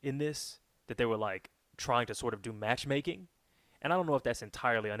from in this. That they were like trying to sort of do matchmaking. And I don't know if that's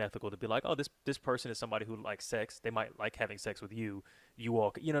entirely unethical to be like, oh, this person is somebody who likes sex. They might like having sex with you. You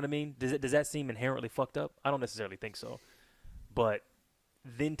all, you know what I mean? Does that seem inherently fucked up? I don't necessarily think so. But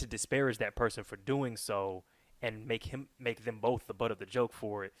then to disparage that person for doing so and make them both the butt of the joke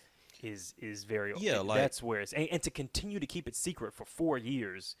for it is very Yeah, like that's where it's and to continue to keep it secret for 4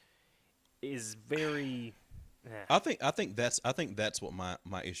 years is very I think that's what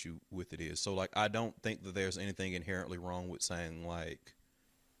my issue with it is. So like I don't think that there's anything inherently wrong with saying like,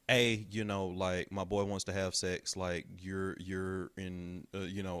 a like my boy wants to have sex, like you're in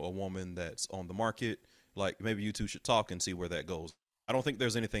a woman that's on the market, like maybe you two should talk and see where that goes. I don't think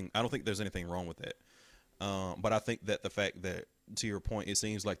there's anything wrong with that. But I think that the fact that, to your point, it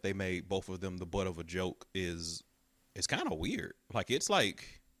seems like they made both of them the butt of a joke is kind of weird. Like it's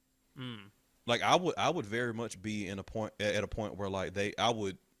mm. like I would very much be in a point at a point where like I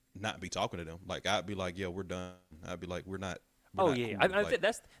would not be talking to them. Like I'd be like, yeah, we're done. I'd be like, we're Oh not yeah, cool. I Like think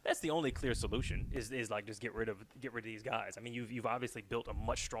that's the only clear solution is like just get rid of these guys. I mean, you've obviously built a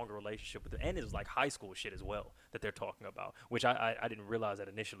much stronger relationship with them, and it's like high school shit as well that they're talking about, which I didn't realize that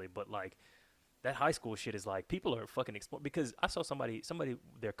initially, but like that high school shit is like people are fucking exploring because I saw somebody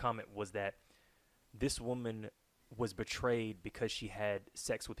their comment was that this woman was betrayed because she had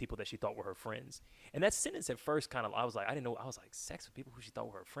sex with people that she thought were her friends. And that sentence at first kind of, I was like, I didn't know. I was like, sex with people who she thought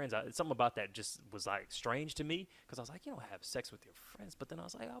were her friends. Something about that just was like strange to me because I was like, you don't have sex with your friends. But then I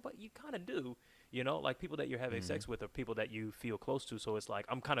was like, oh, but you kind of do. Like people that you're having mm-hmm. sex with are people that you feel close to. So it's like,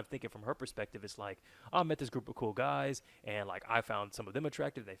 I'm kind of thinking from her perspective, it's like, oh, I met this group of cool guys and like I found some of them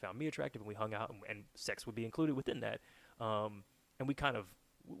attractive. They found me attractive and we hung out and sex would be included within that. And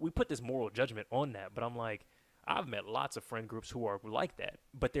we put this moral judgment on that. But I'm like, I've met lots of friend groups who are like that,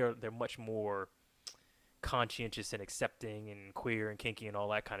 but they're much more conscientious and accepting and queer and kinky and all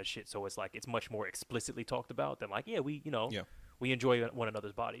that kind of shit. So it's like it's much more explicitly talked about than like, yeah, Yeah. we enjoy one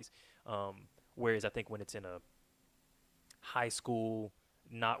another's bodies. Whereas I think when it's in a high school,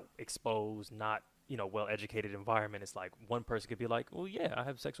 not exposed, not well educated environment, it's like one person could be like, well, yeah, I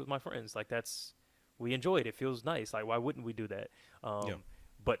have sex with my friends. Like we enjoy it. It feels nice. Like why wouldn't we do that? Yeah.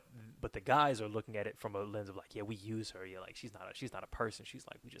 But but the guys are looking at it from a lens of like, yeah, we use her. Yeah, like she's not a person. She's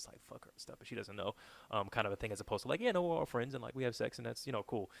like we just like fuck her and stuff, but she doesn't know, kind of a thing, as opposed to like, yeah, no, we're all friends and like we have sex and that's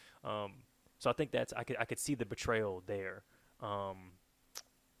cool. So I think that's I could see the betrayal there,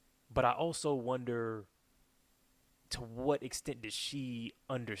 but I also wonder to what extent did she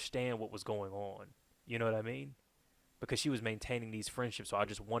understand what was going on. You know what I mean? Because she was maintaining these friendships, so I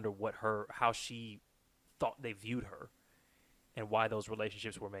just wonder how she thought they viewed her and why those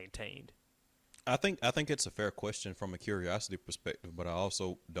relationships were maintained. I think it's a fair question from a curiosity perspective, but I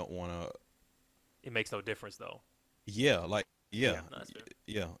also don't want to. It makes no difference though. Yeah, like yeah, Yeah, no, that's fair.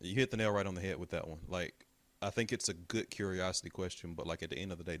 yeah. You hit the nail right on the head with that one. Like I think it's a good curiosity question, but like at the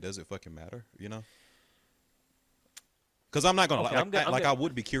end of the day, does it fucking matter? Because I'm not gonna Okay, like I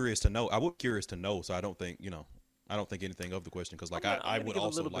would be curious to know. I would be curious to know. So I don't think I don't think anything of the question because like I I'm gonna would give a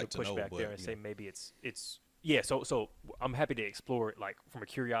also little bit like of to know, pushback there but and say maybe it's yeah. So I'm happy to explore it like from a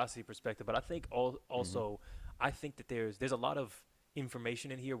curiosity perspective, but I think hmm also I think that there's a lot of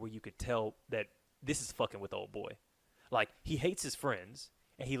information in here where you could tell that this is fucking with old boy. Like he hates his friends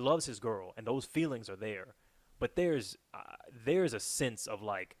and he loves his girl, and those feelings are there, but there's a sense of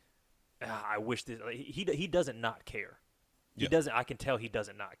like I wish this. Like, he doesn't not care. He yeah. doesn't. I can tell he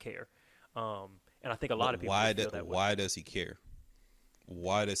doesn't not care. And I think a lot But of people would feel that way. why does he care?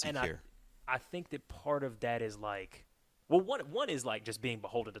 Why does he And I care? I think that part of that is like, well, one is like just being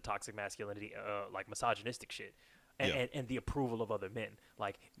beholden to toxic masculinity, like misogynistic shit, and, Yeah, and the approval of other men.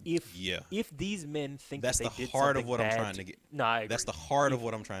 Like if yeah. if these men think that That's they the did heart of something what I'm bad, trying to get. no, I That's agree. the heart of If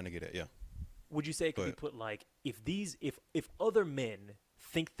what I'm trying to get at. Yeah. would you say it could be But put like if other men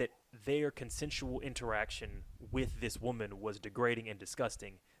think that their consensual interaction with this woman was degrading and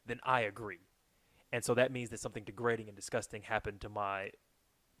disgusting, then I agree. And so that means that something degrading and disgusting happened to my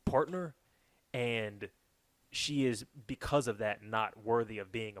partner, and she is, because of that, not worthy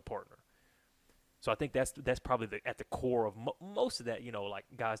of being a partner. So I think that's probably at the core of most of that, like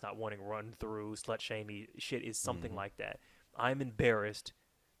guys not wanting run through slut shamey shit is something like that. I'm embarrassed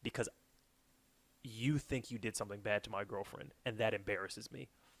because you think you did something bad to my girlfriend, and that embarrasses me.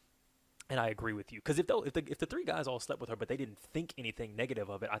 And I agree with you, because if the three guys all slept with her, but they didn't think anything negative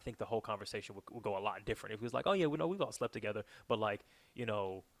of it, I think the whole conversation would go a lot different. If it was like, oh yeah, we know we've all slept together, but like,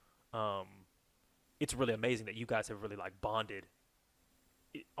 it's really amazing that you guys have really like bonded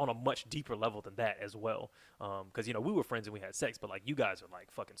on a much deeper level than that as well. Because we were friends and we had sex, but like you guys are like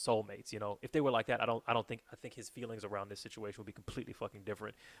fucking soulmates. If they were like that, I think his feelings around this situation would be completely fucking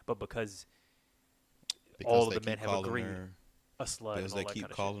different. But because all of the men have agreed, a slut, because and all they that keep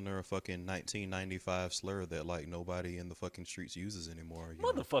kind of calling her a fucking 1995 slur that like nobody in the fucking streets uses anymore.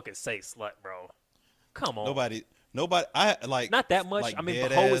 Motherfuckers say slut, bro. Come on. Nobody. I like not that much. Like I mean,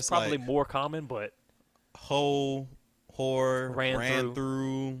 dead hoe is ass, probably like, more common, but hoe, whore, ran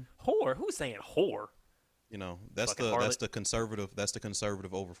through. Whore? Who's saying whore? That's Fucking the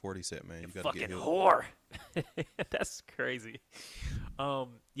conservative over 40 set, man. You gotta fucking get hit. whore. That's crazy.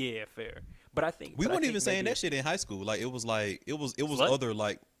 Yeah, fair. But I think We weren't even saying maybe that shit in high school. Like it was Slut? other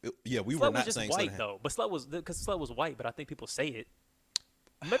like yeah, we Slut were was not just saying white slut. though. But slut was because slut was white. But I think people say it.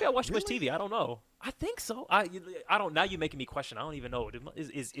 Maybe I watch too much Really? TV. I don't know. I think so. I don't. Now you're making me question. I don't even know.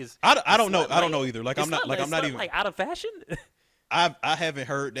 Is I don't know. slut I don't lame? know either. Like Is I'm not slut like lame? I'm not Slut, even like out of fashion. I haven't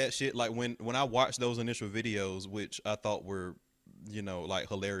heard that shit. Like when I watched those initial videos, which I thought were, like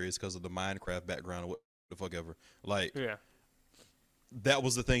hilarious because of the Minecraft background or what the fuck ever. Like Yeah. that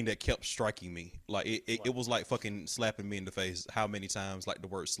was the thing that kept striking me. Like it was like fucking slapping me in the face how many times like the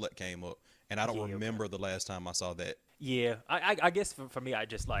word slut came up, and I don't Yeah, okay. remember the last time I saw that. Yeah, I guess for me, I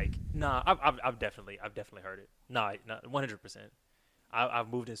just like nah. I've definitely heard it. Nah, 100%. I've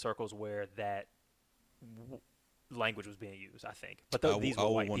moved in circles where that language was being used. I think, but these were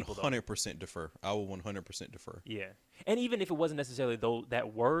white people. I will 100% defer. I will 100% defer. Yeah, and even if it wasn't necessarily though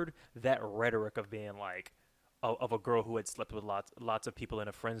that word, that rhetoric of being like of a girl who had slept with lots of people in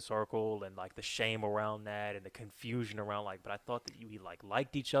a friend circle, and like the shame around that and the confusion around like, but I thought that we like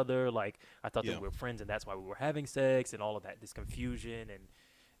liked each other, like I thought that we were friends and that's why we were having sex, and all of that, this confusion and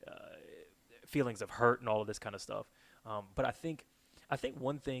feelings of hurt and all of this kind of stuff. But I think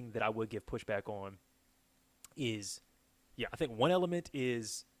one thing that I would give pushback on is, I think one element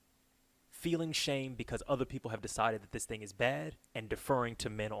is feeling shame because other people have decided that this thing is bad and deferring to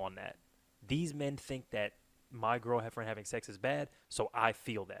men on that. These men think that my girlfriend having sex is bad, so I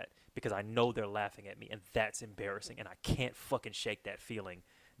feel that because I know they're laughing at me, and that's embarrassing, and I can't fucking shake that feeling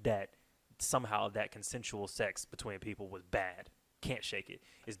that somehow that consensual sex between people was bad. Can't shake it.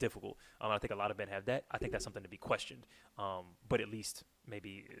 It's difficult. I think a lot of men have that. I think that's something to be questioned, but at least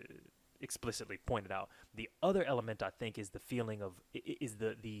maybe explicitly pointed out. The other element, I think, is the feeling of is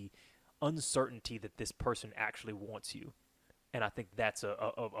the uncertainty that this person actually wants you, and I think that's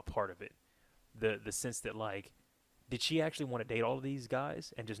a part of it. The sense that like, did she actually want to date all of these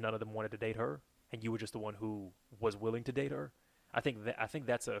guys and just none of them wanted to date her, and you were just the one who was willing to date her? I think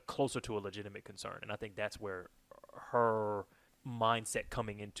that's a closer to a legitimate concern, and I think that's where her mindset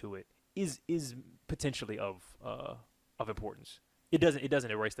coming into it is potentially of importance. It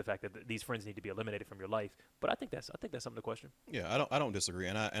doesn't erase the fact that these friends need to be eliminated from your life, but I think that's something to question. Yeah, I don't disagree,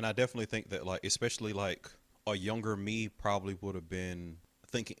 and I definitely think that like especially like a younger me probably would have been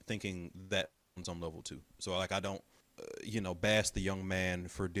thinking that on some level too. So like I don't bash the young man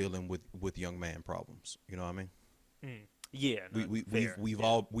for dealing with young man problems. You know what I mean? Yeah, no, we've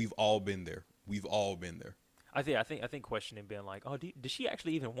all been there. We've all been there. I think questioning, being like, oh, does she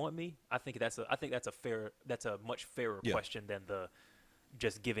actually even want me? I think that's a much fairer question than the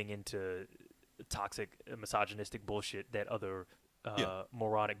just giving into toxic misogynistic bullshit that other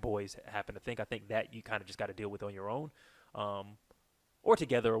moronic boys happen to think. I think that you kind of just got to deal with on your own, or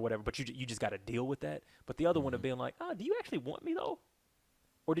together or whatever. But you just got to deal with that. But the other one of being like, oh, do you actually want me though?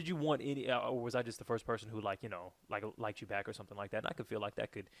 Or did you want any? Or was I just the first person who liked you back or something like that? And I could feel like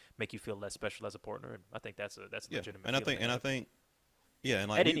that could make you feel less special as a partner. And I think that's legitimate. And I think, and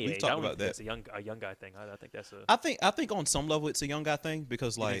like at any we've age, talked I don't about think that. it's a young guy thing. I think that's a. I think on some level it's a young guy thing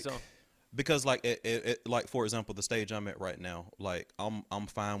because like like for example the stage I'm at right now, like I'm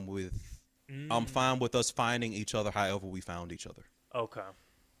fine with us finding each other however we found each other. Okay.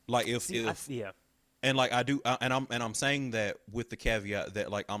 Like if And like I do, and I'm saying that with the caveat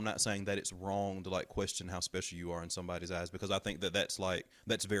that like I'm not saying that it's wrong to like question how special you are in somebody's eyes, because I think that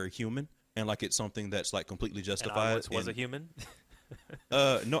that's very human, and like it's something that's like completely And I justified. once was a human.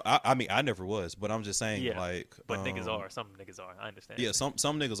 No, I mean I never was, but I'm just saying Yeah, like but niggas are. Some niggas are. I understand. yeah, some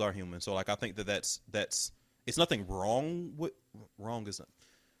niggas are human. So like I think that that's it's nothing wrong with wrong is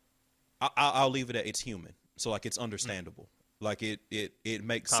I'll leave it at it's human. So like it's understandable. Like it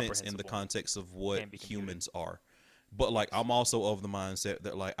makes sense in the Comprehensible. context of what Can be computed. humans are. But like I'm also of the mindset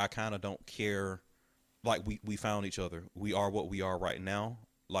that like I kind of don't care. Like we found each other. We are what we are right now.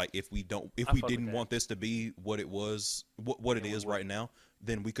 Like if I we fuck with didn't that. want this to be what it was, what it Then we is right wouldn't. now,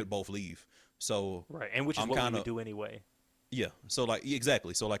 then we could both leave. So Right, and which is I'm what we kind would of do anyway. yeah. So like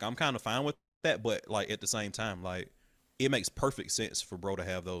exactly. So like I'm kind of fine with that, but like at the same time, like it makes perfect sense for bro to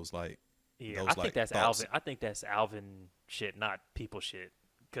have Yeah, I those think like that's thoughts. Alvin. I think that's Alvin shit, not people shit.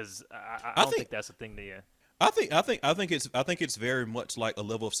 Because I I don't think think that's a thing there. I think it's very much like a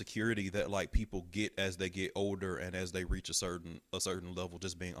level of security that like people get as they get older and as they reach a certain level.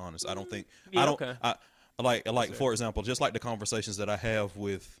 Just being honest, I don't think I Yeah, don't okay. I That's like fair. for example, just like the conversations that I have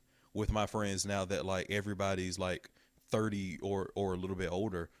with my friends now that like everybody's like 30 or a little bit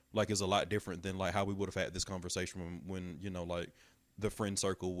older, like is a lot different than like how we would have had this conversation when like the friend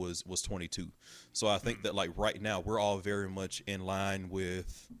circle was 22. So I think that like right now we're all very much in line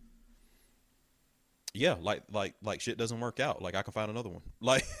with yeah, like shit doesn't work out. Like I can find another one.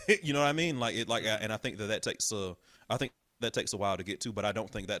 Like you know what I mean? Like it like and I think that takes I think that takes a while to get to, but I don't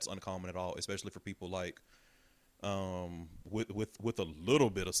think that's uncommon at all, especially for people like with a little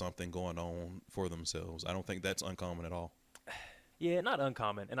bit of something going on for themselves. I don't think that's uncommon at all. Yeah, not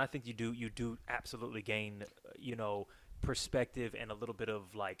uncommon, and I think you do absolutely gain, perspective and a little bit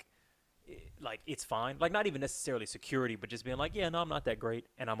of like it's fine, like not even necessarily security, but just being like, yeah, no, I'm not that great,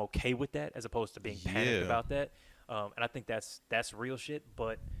 and I'm okay with that, as opposed to being panicked Yeah. about that. And I think that's real shit.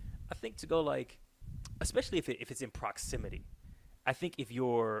 But I think to go like, especially if it's in proximity, I think if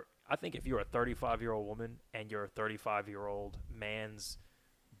you're a 35-year-old woman and your 35-year-old man's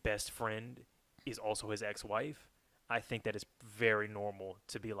best friend is also his ex-wife, I think that it's very normal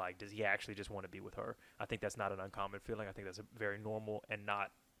to be like, does he actually just want to be with her? I think that's not an uncommon feeling. I think that's a very normal and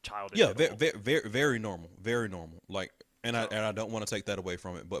not childish Yeah, at very all. very normal. Very normal. Like So, I don't want to take that away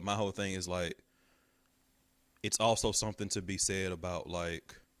from it, but my whole thing is like it's also something to be said about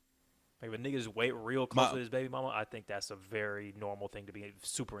like when niggas wait real close my with his baby mama, I think that's a very normal thing to be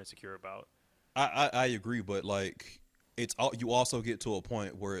super insecure about. I agree, but like it's all you also get to a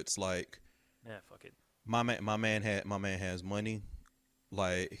point where it's like Yeah, fuck it. my man has money,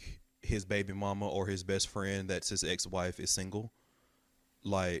 like his baby mama or his best friend that's his ex-wife is single.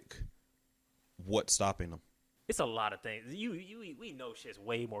 Like what's stopping them? It's a lot of things. We know shit's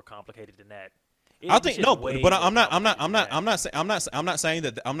way more complicated than that. I This think shit's no, way but more complicated than that. I'm not saying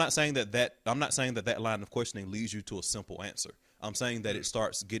that that line of questioning leads you to a simple answer. I'm saying that it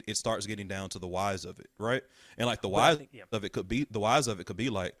starts getting down to the whys of it, right? And like But I think yeah, the whys of it could be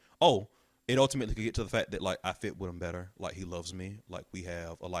like, oh, it ultimately could get to the fact that like I fit with him better, like he loves me, like we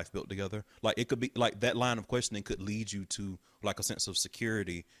have a life built together. Like it could be like that line of questioning could lead you to like a sense of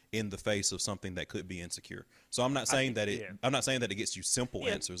security in the face of something that could be insecure. So I think yeah. I'm not saying that it gets you simple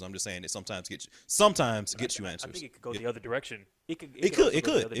Yeah, answers. I'm just saying it sometimes but gets you I think answers. it could go Yeah. the other direction. It It could could also it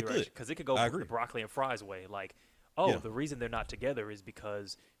go the could other it could. direction because it could go I the agree. broccoli and fries way. Like, oh, Yeah. the reason they're not together is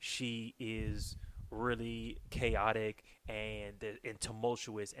because she is really chaotic and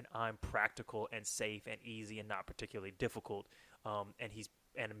tumultuous, and I'm practical and safe and easy and not particularly difficult.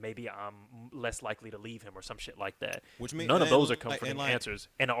 And maybe I'm less likely to leave him or some shit like that. Which mean None of those are and comforting like answers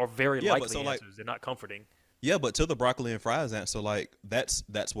and are very yeah, but likely so like answers. They're not comforting. yeah, but to the broccoli and fries answer, like that's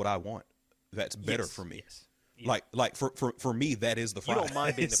what I want. That's better for Yes, me. yes, yeah. Like for me that is the You don't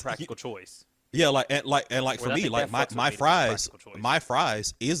mind being the fries. practical choice. Yeah, like for Where I me, think like that fucks with my me to be the fries, practical choice. my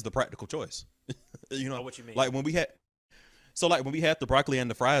fries is the practical choice. Oh, what you mean? Like when we had the broccoli and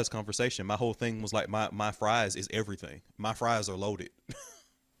the fries conversation, my whole thing was like my fries is everything. My fries are loaded.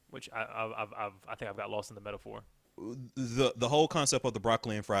 Which I think I've got lost in the metaphor. The whole concept of the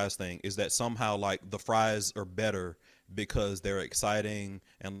broccoli and fries thing is that somehow like the fries are better because they're exciting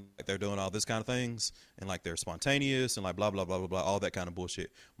and like they're doing all this kind of things and like they're spontaneous and like blah blah blah blah blah all that kind of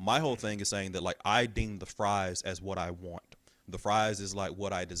bullshit. My whole thing is saying that like I deem the fries as what I want. The fries is like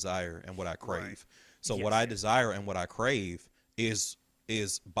what I desire and what I crave. Right. So Yes, what I yes. desire and what I crave is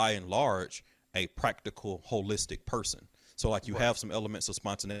by and large a practical holistic person. So like you Right. have some elements of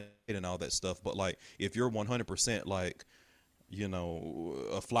spontaneity and all that stuff, but like if you're 100% like you know,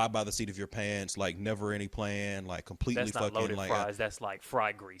 a fly by the seat of your pants, like never any plan, like completely That's not fucking loaded like fries. That's like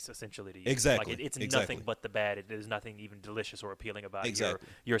fry grease, essentially, to you. Like exactly, it's nothing exactly, but the bad. There's nothing even delicious or appealing about it. exactly.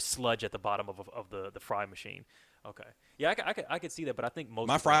 Your sludge at the bottom of the fry machine. Okay. Yeah, I could see that, but I think most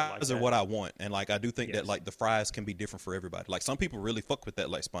My people aren't like fries are that. what I want, and like I do think that Yes. like the fries can be different for everybody. Like some people really fuck with that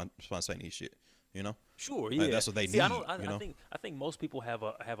like spontaneous shit, you know, Sure, like yeah. that's what they See, I need, don't. I, you I know. think I think most people have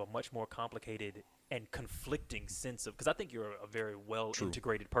a much more complicated and conflicting sense of, because I think you're a very well True.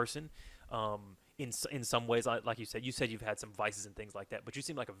 integrated person. In some ways, like you said you've had some vices and things like that, but you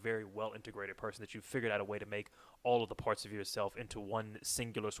seem like a very well integrated person that you've figured out a way to make all of the parts of yourself into one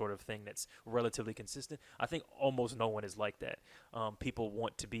singular sort of thing that's relatively consistent. I think almost no one is like that. People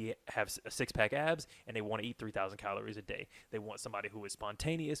want to have a six pack abs, and they want to eat 3,000 calories a day. They want somebody who is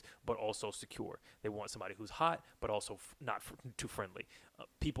spontaneous but also secure. They want somebody who's hot but also not too friendly.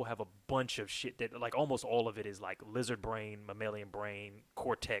 People have a bunch of shit that, like, almost all of it is like lizard brain, mammalian brain,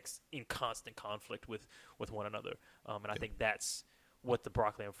 cortex in constant conflict with one another. And I think that's what the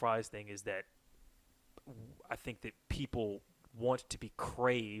broccoli and fries thing is, that I think that people want to be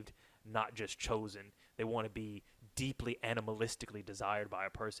craved, not just chosen. They want to be deeply animalistically desired by a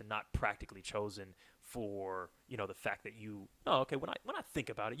person, not practically chosen for, the fact that okay, when I think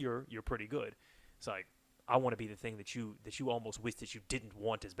about it, you're pretty good. It's like, I want to be the thing that you almost wish that you didn't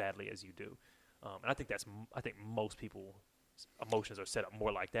want as badly as you do. And I think most people emotions are set up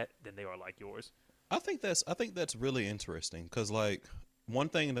more like that than they are like yours. I think that's really interesting because like one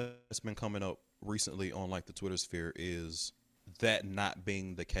thing that's been coming up recently on like the Twitter sphere is that not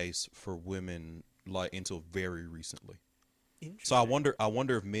being the case for women like until very recently. So Interesting. I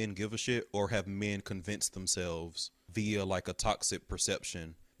wonder if men give a shit or have men convinced themselves via like a toxic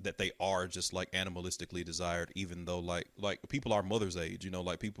perception that they are just like animalistically desired, even though like people our mother's age,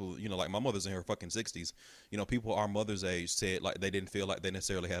 like people, like my mother's in her fucking 60s, people our mother's age said like they didn't feel like they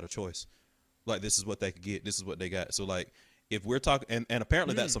necessarily had a choice. Like this is what they could get, this is what they got. So like if we're talking and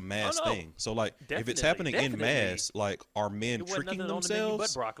apparently that's a Oh mass no, thing. So like if it's definitely, happening in definitely. mass, like are men It wasn't tricking nothing on the menu but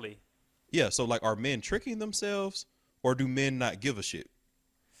themselves? broccoli. Yeah, so like are men tricking themselves or do men not give a shit?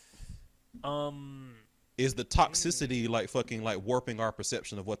 Um, Is the toxicity like fucking like warping our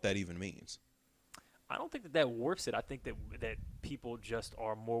perception of what that even means? I don't think that warps it. I think that people just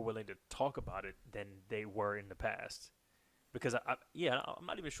are more willing to talk about it than they were in the past. Because I'm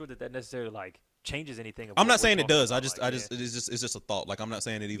not even sure that necessarily like changes anything of I'm what not we're saying it talking does. about. Like, I yeah, just it's just a thought. Like I'm not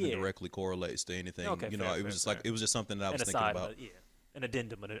saying it even yeah. directly correlates to anything. Okay, fair, It fair, was just like fair. it was just something that I An was thinking aside, about. yeah, an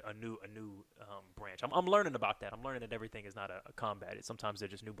addendum, a new branch. I'm learning about that. I'm learning that everything is not a combat. Sometimes they're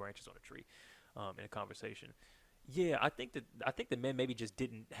just new branches on a tree, in a conversation. Yeah, I think the men maybe just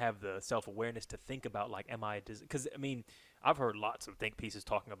didn't have the self awareness to think about like, am I? Because I mean, I've heard lots of think pieces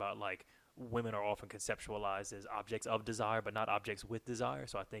talking about like women are often conceptualized as objects of desire, but not objects with desire.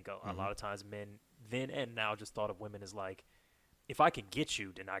 So I think a Hmm. lot of times men then and now just thought of women as like, if I can get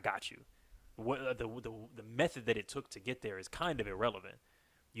you, then I got you. The method that it took to get there is kind of irrelevant.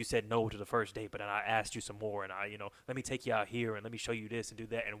 You said no to the first date, but then I asked you some more, and let me take you out here and let me show you this and do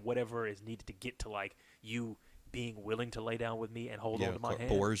that, and whatever is needed to get to like you being willing to lay down with me and hold on Yeah, to my hand.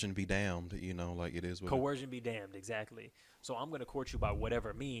 coercion be damned. Like it is what it. Coercion be damned, exactly. So I'm going to court you by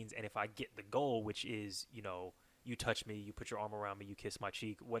whatever means, and if I get the goal, which is, you touch me, you put your arm around me, you kiss my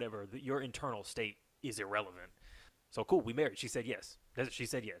cheek, whatever, your internal state is irrelevant. So cool, we married. She said yes. She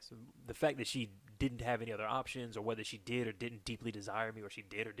said yes. The fact that she didn't have any other options, or whether she did or didn't deeply desire me, or she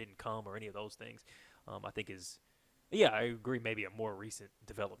did or didn't come, or any of those things, I think is, yeah, I agree, maybe a more recent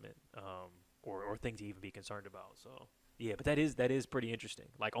development, or thing to even be concerned about. So yeah, but that is pretty interesting.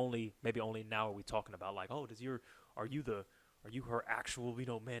 Like maybe only now are we talking about like, oh, are you her actual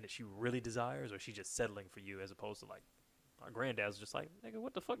man that she really desires, or is she just settling for you, as opposed to like our granddad's just like, nigga,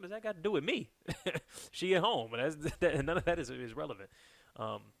 what the fuck does that got to do with me? She at home, and none of that is relevant.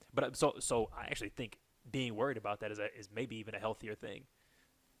 So I actually think being worried about that is maybe even a healthier thing,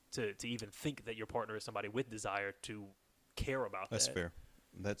 to even think that your partner is somebody with desire, to care about That's that. fair.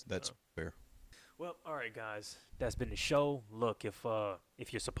 That's fair. Well, all right, guys, that's been the show. Look, if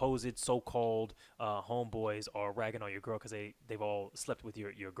your supposed so-called homeboys are ragging on your girl because they've all slept with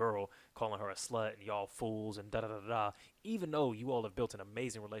your girl, calling her a slut and y'all fools and da da da da, even though you all have built an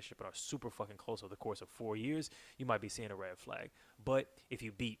amazing relationship and are super fucking close over the course of 4 years, you might be seeing a red flag. But if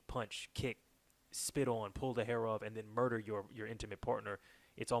you beat, punch, kick, spit on, pull the hair off, and then murder your intimate partner,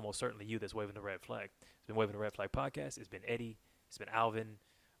 it's almost certainly you that's waving the red flag. It's been Waving the Red Flag podcast. It's been Eddie. It's been Alvin.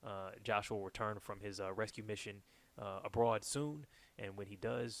 Joshua will return from his rescue mission abroad soon, and when he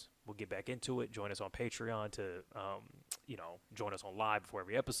does, we'll get back into it. Join us on Patreon to join us on live before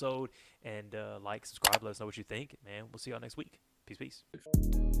every episode, and like, subscribe, let us know what you think. Man, we'll see y'all next week. Peace.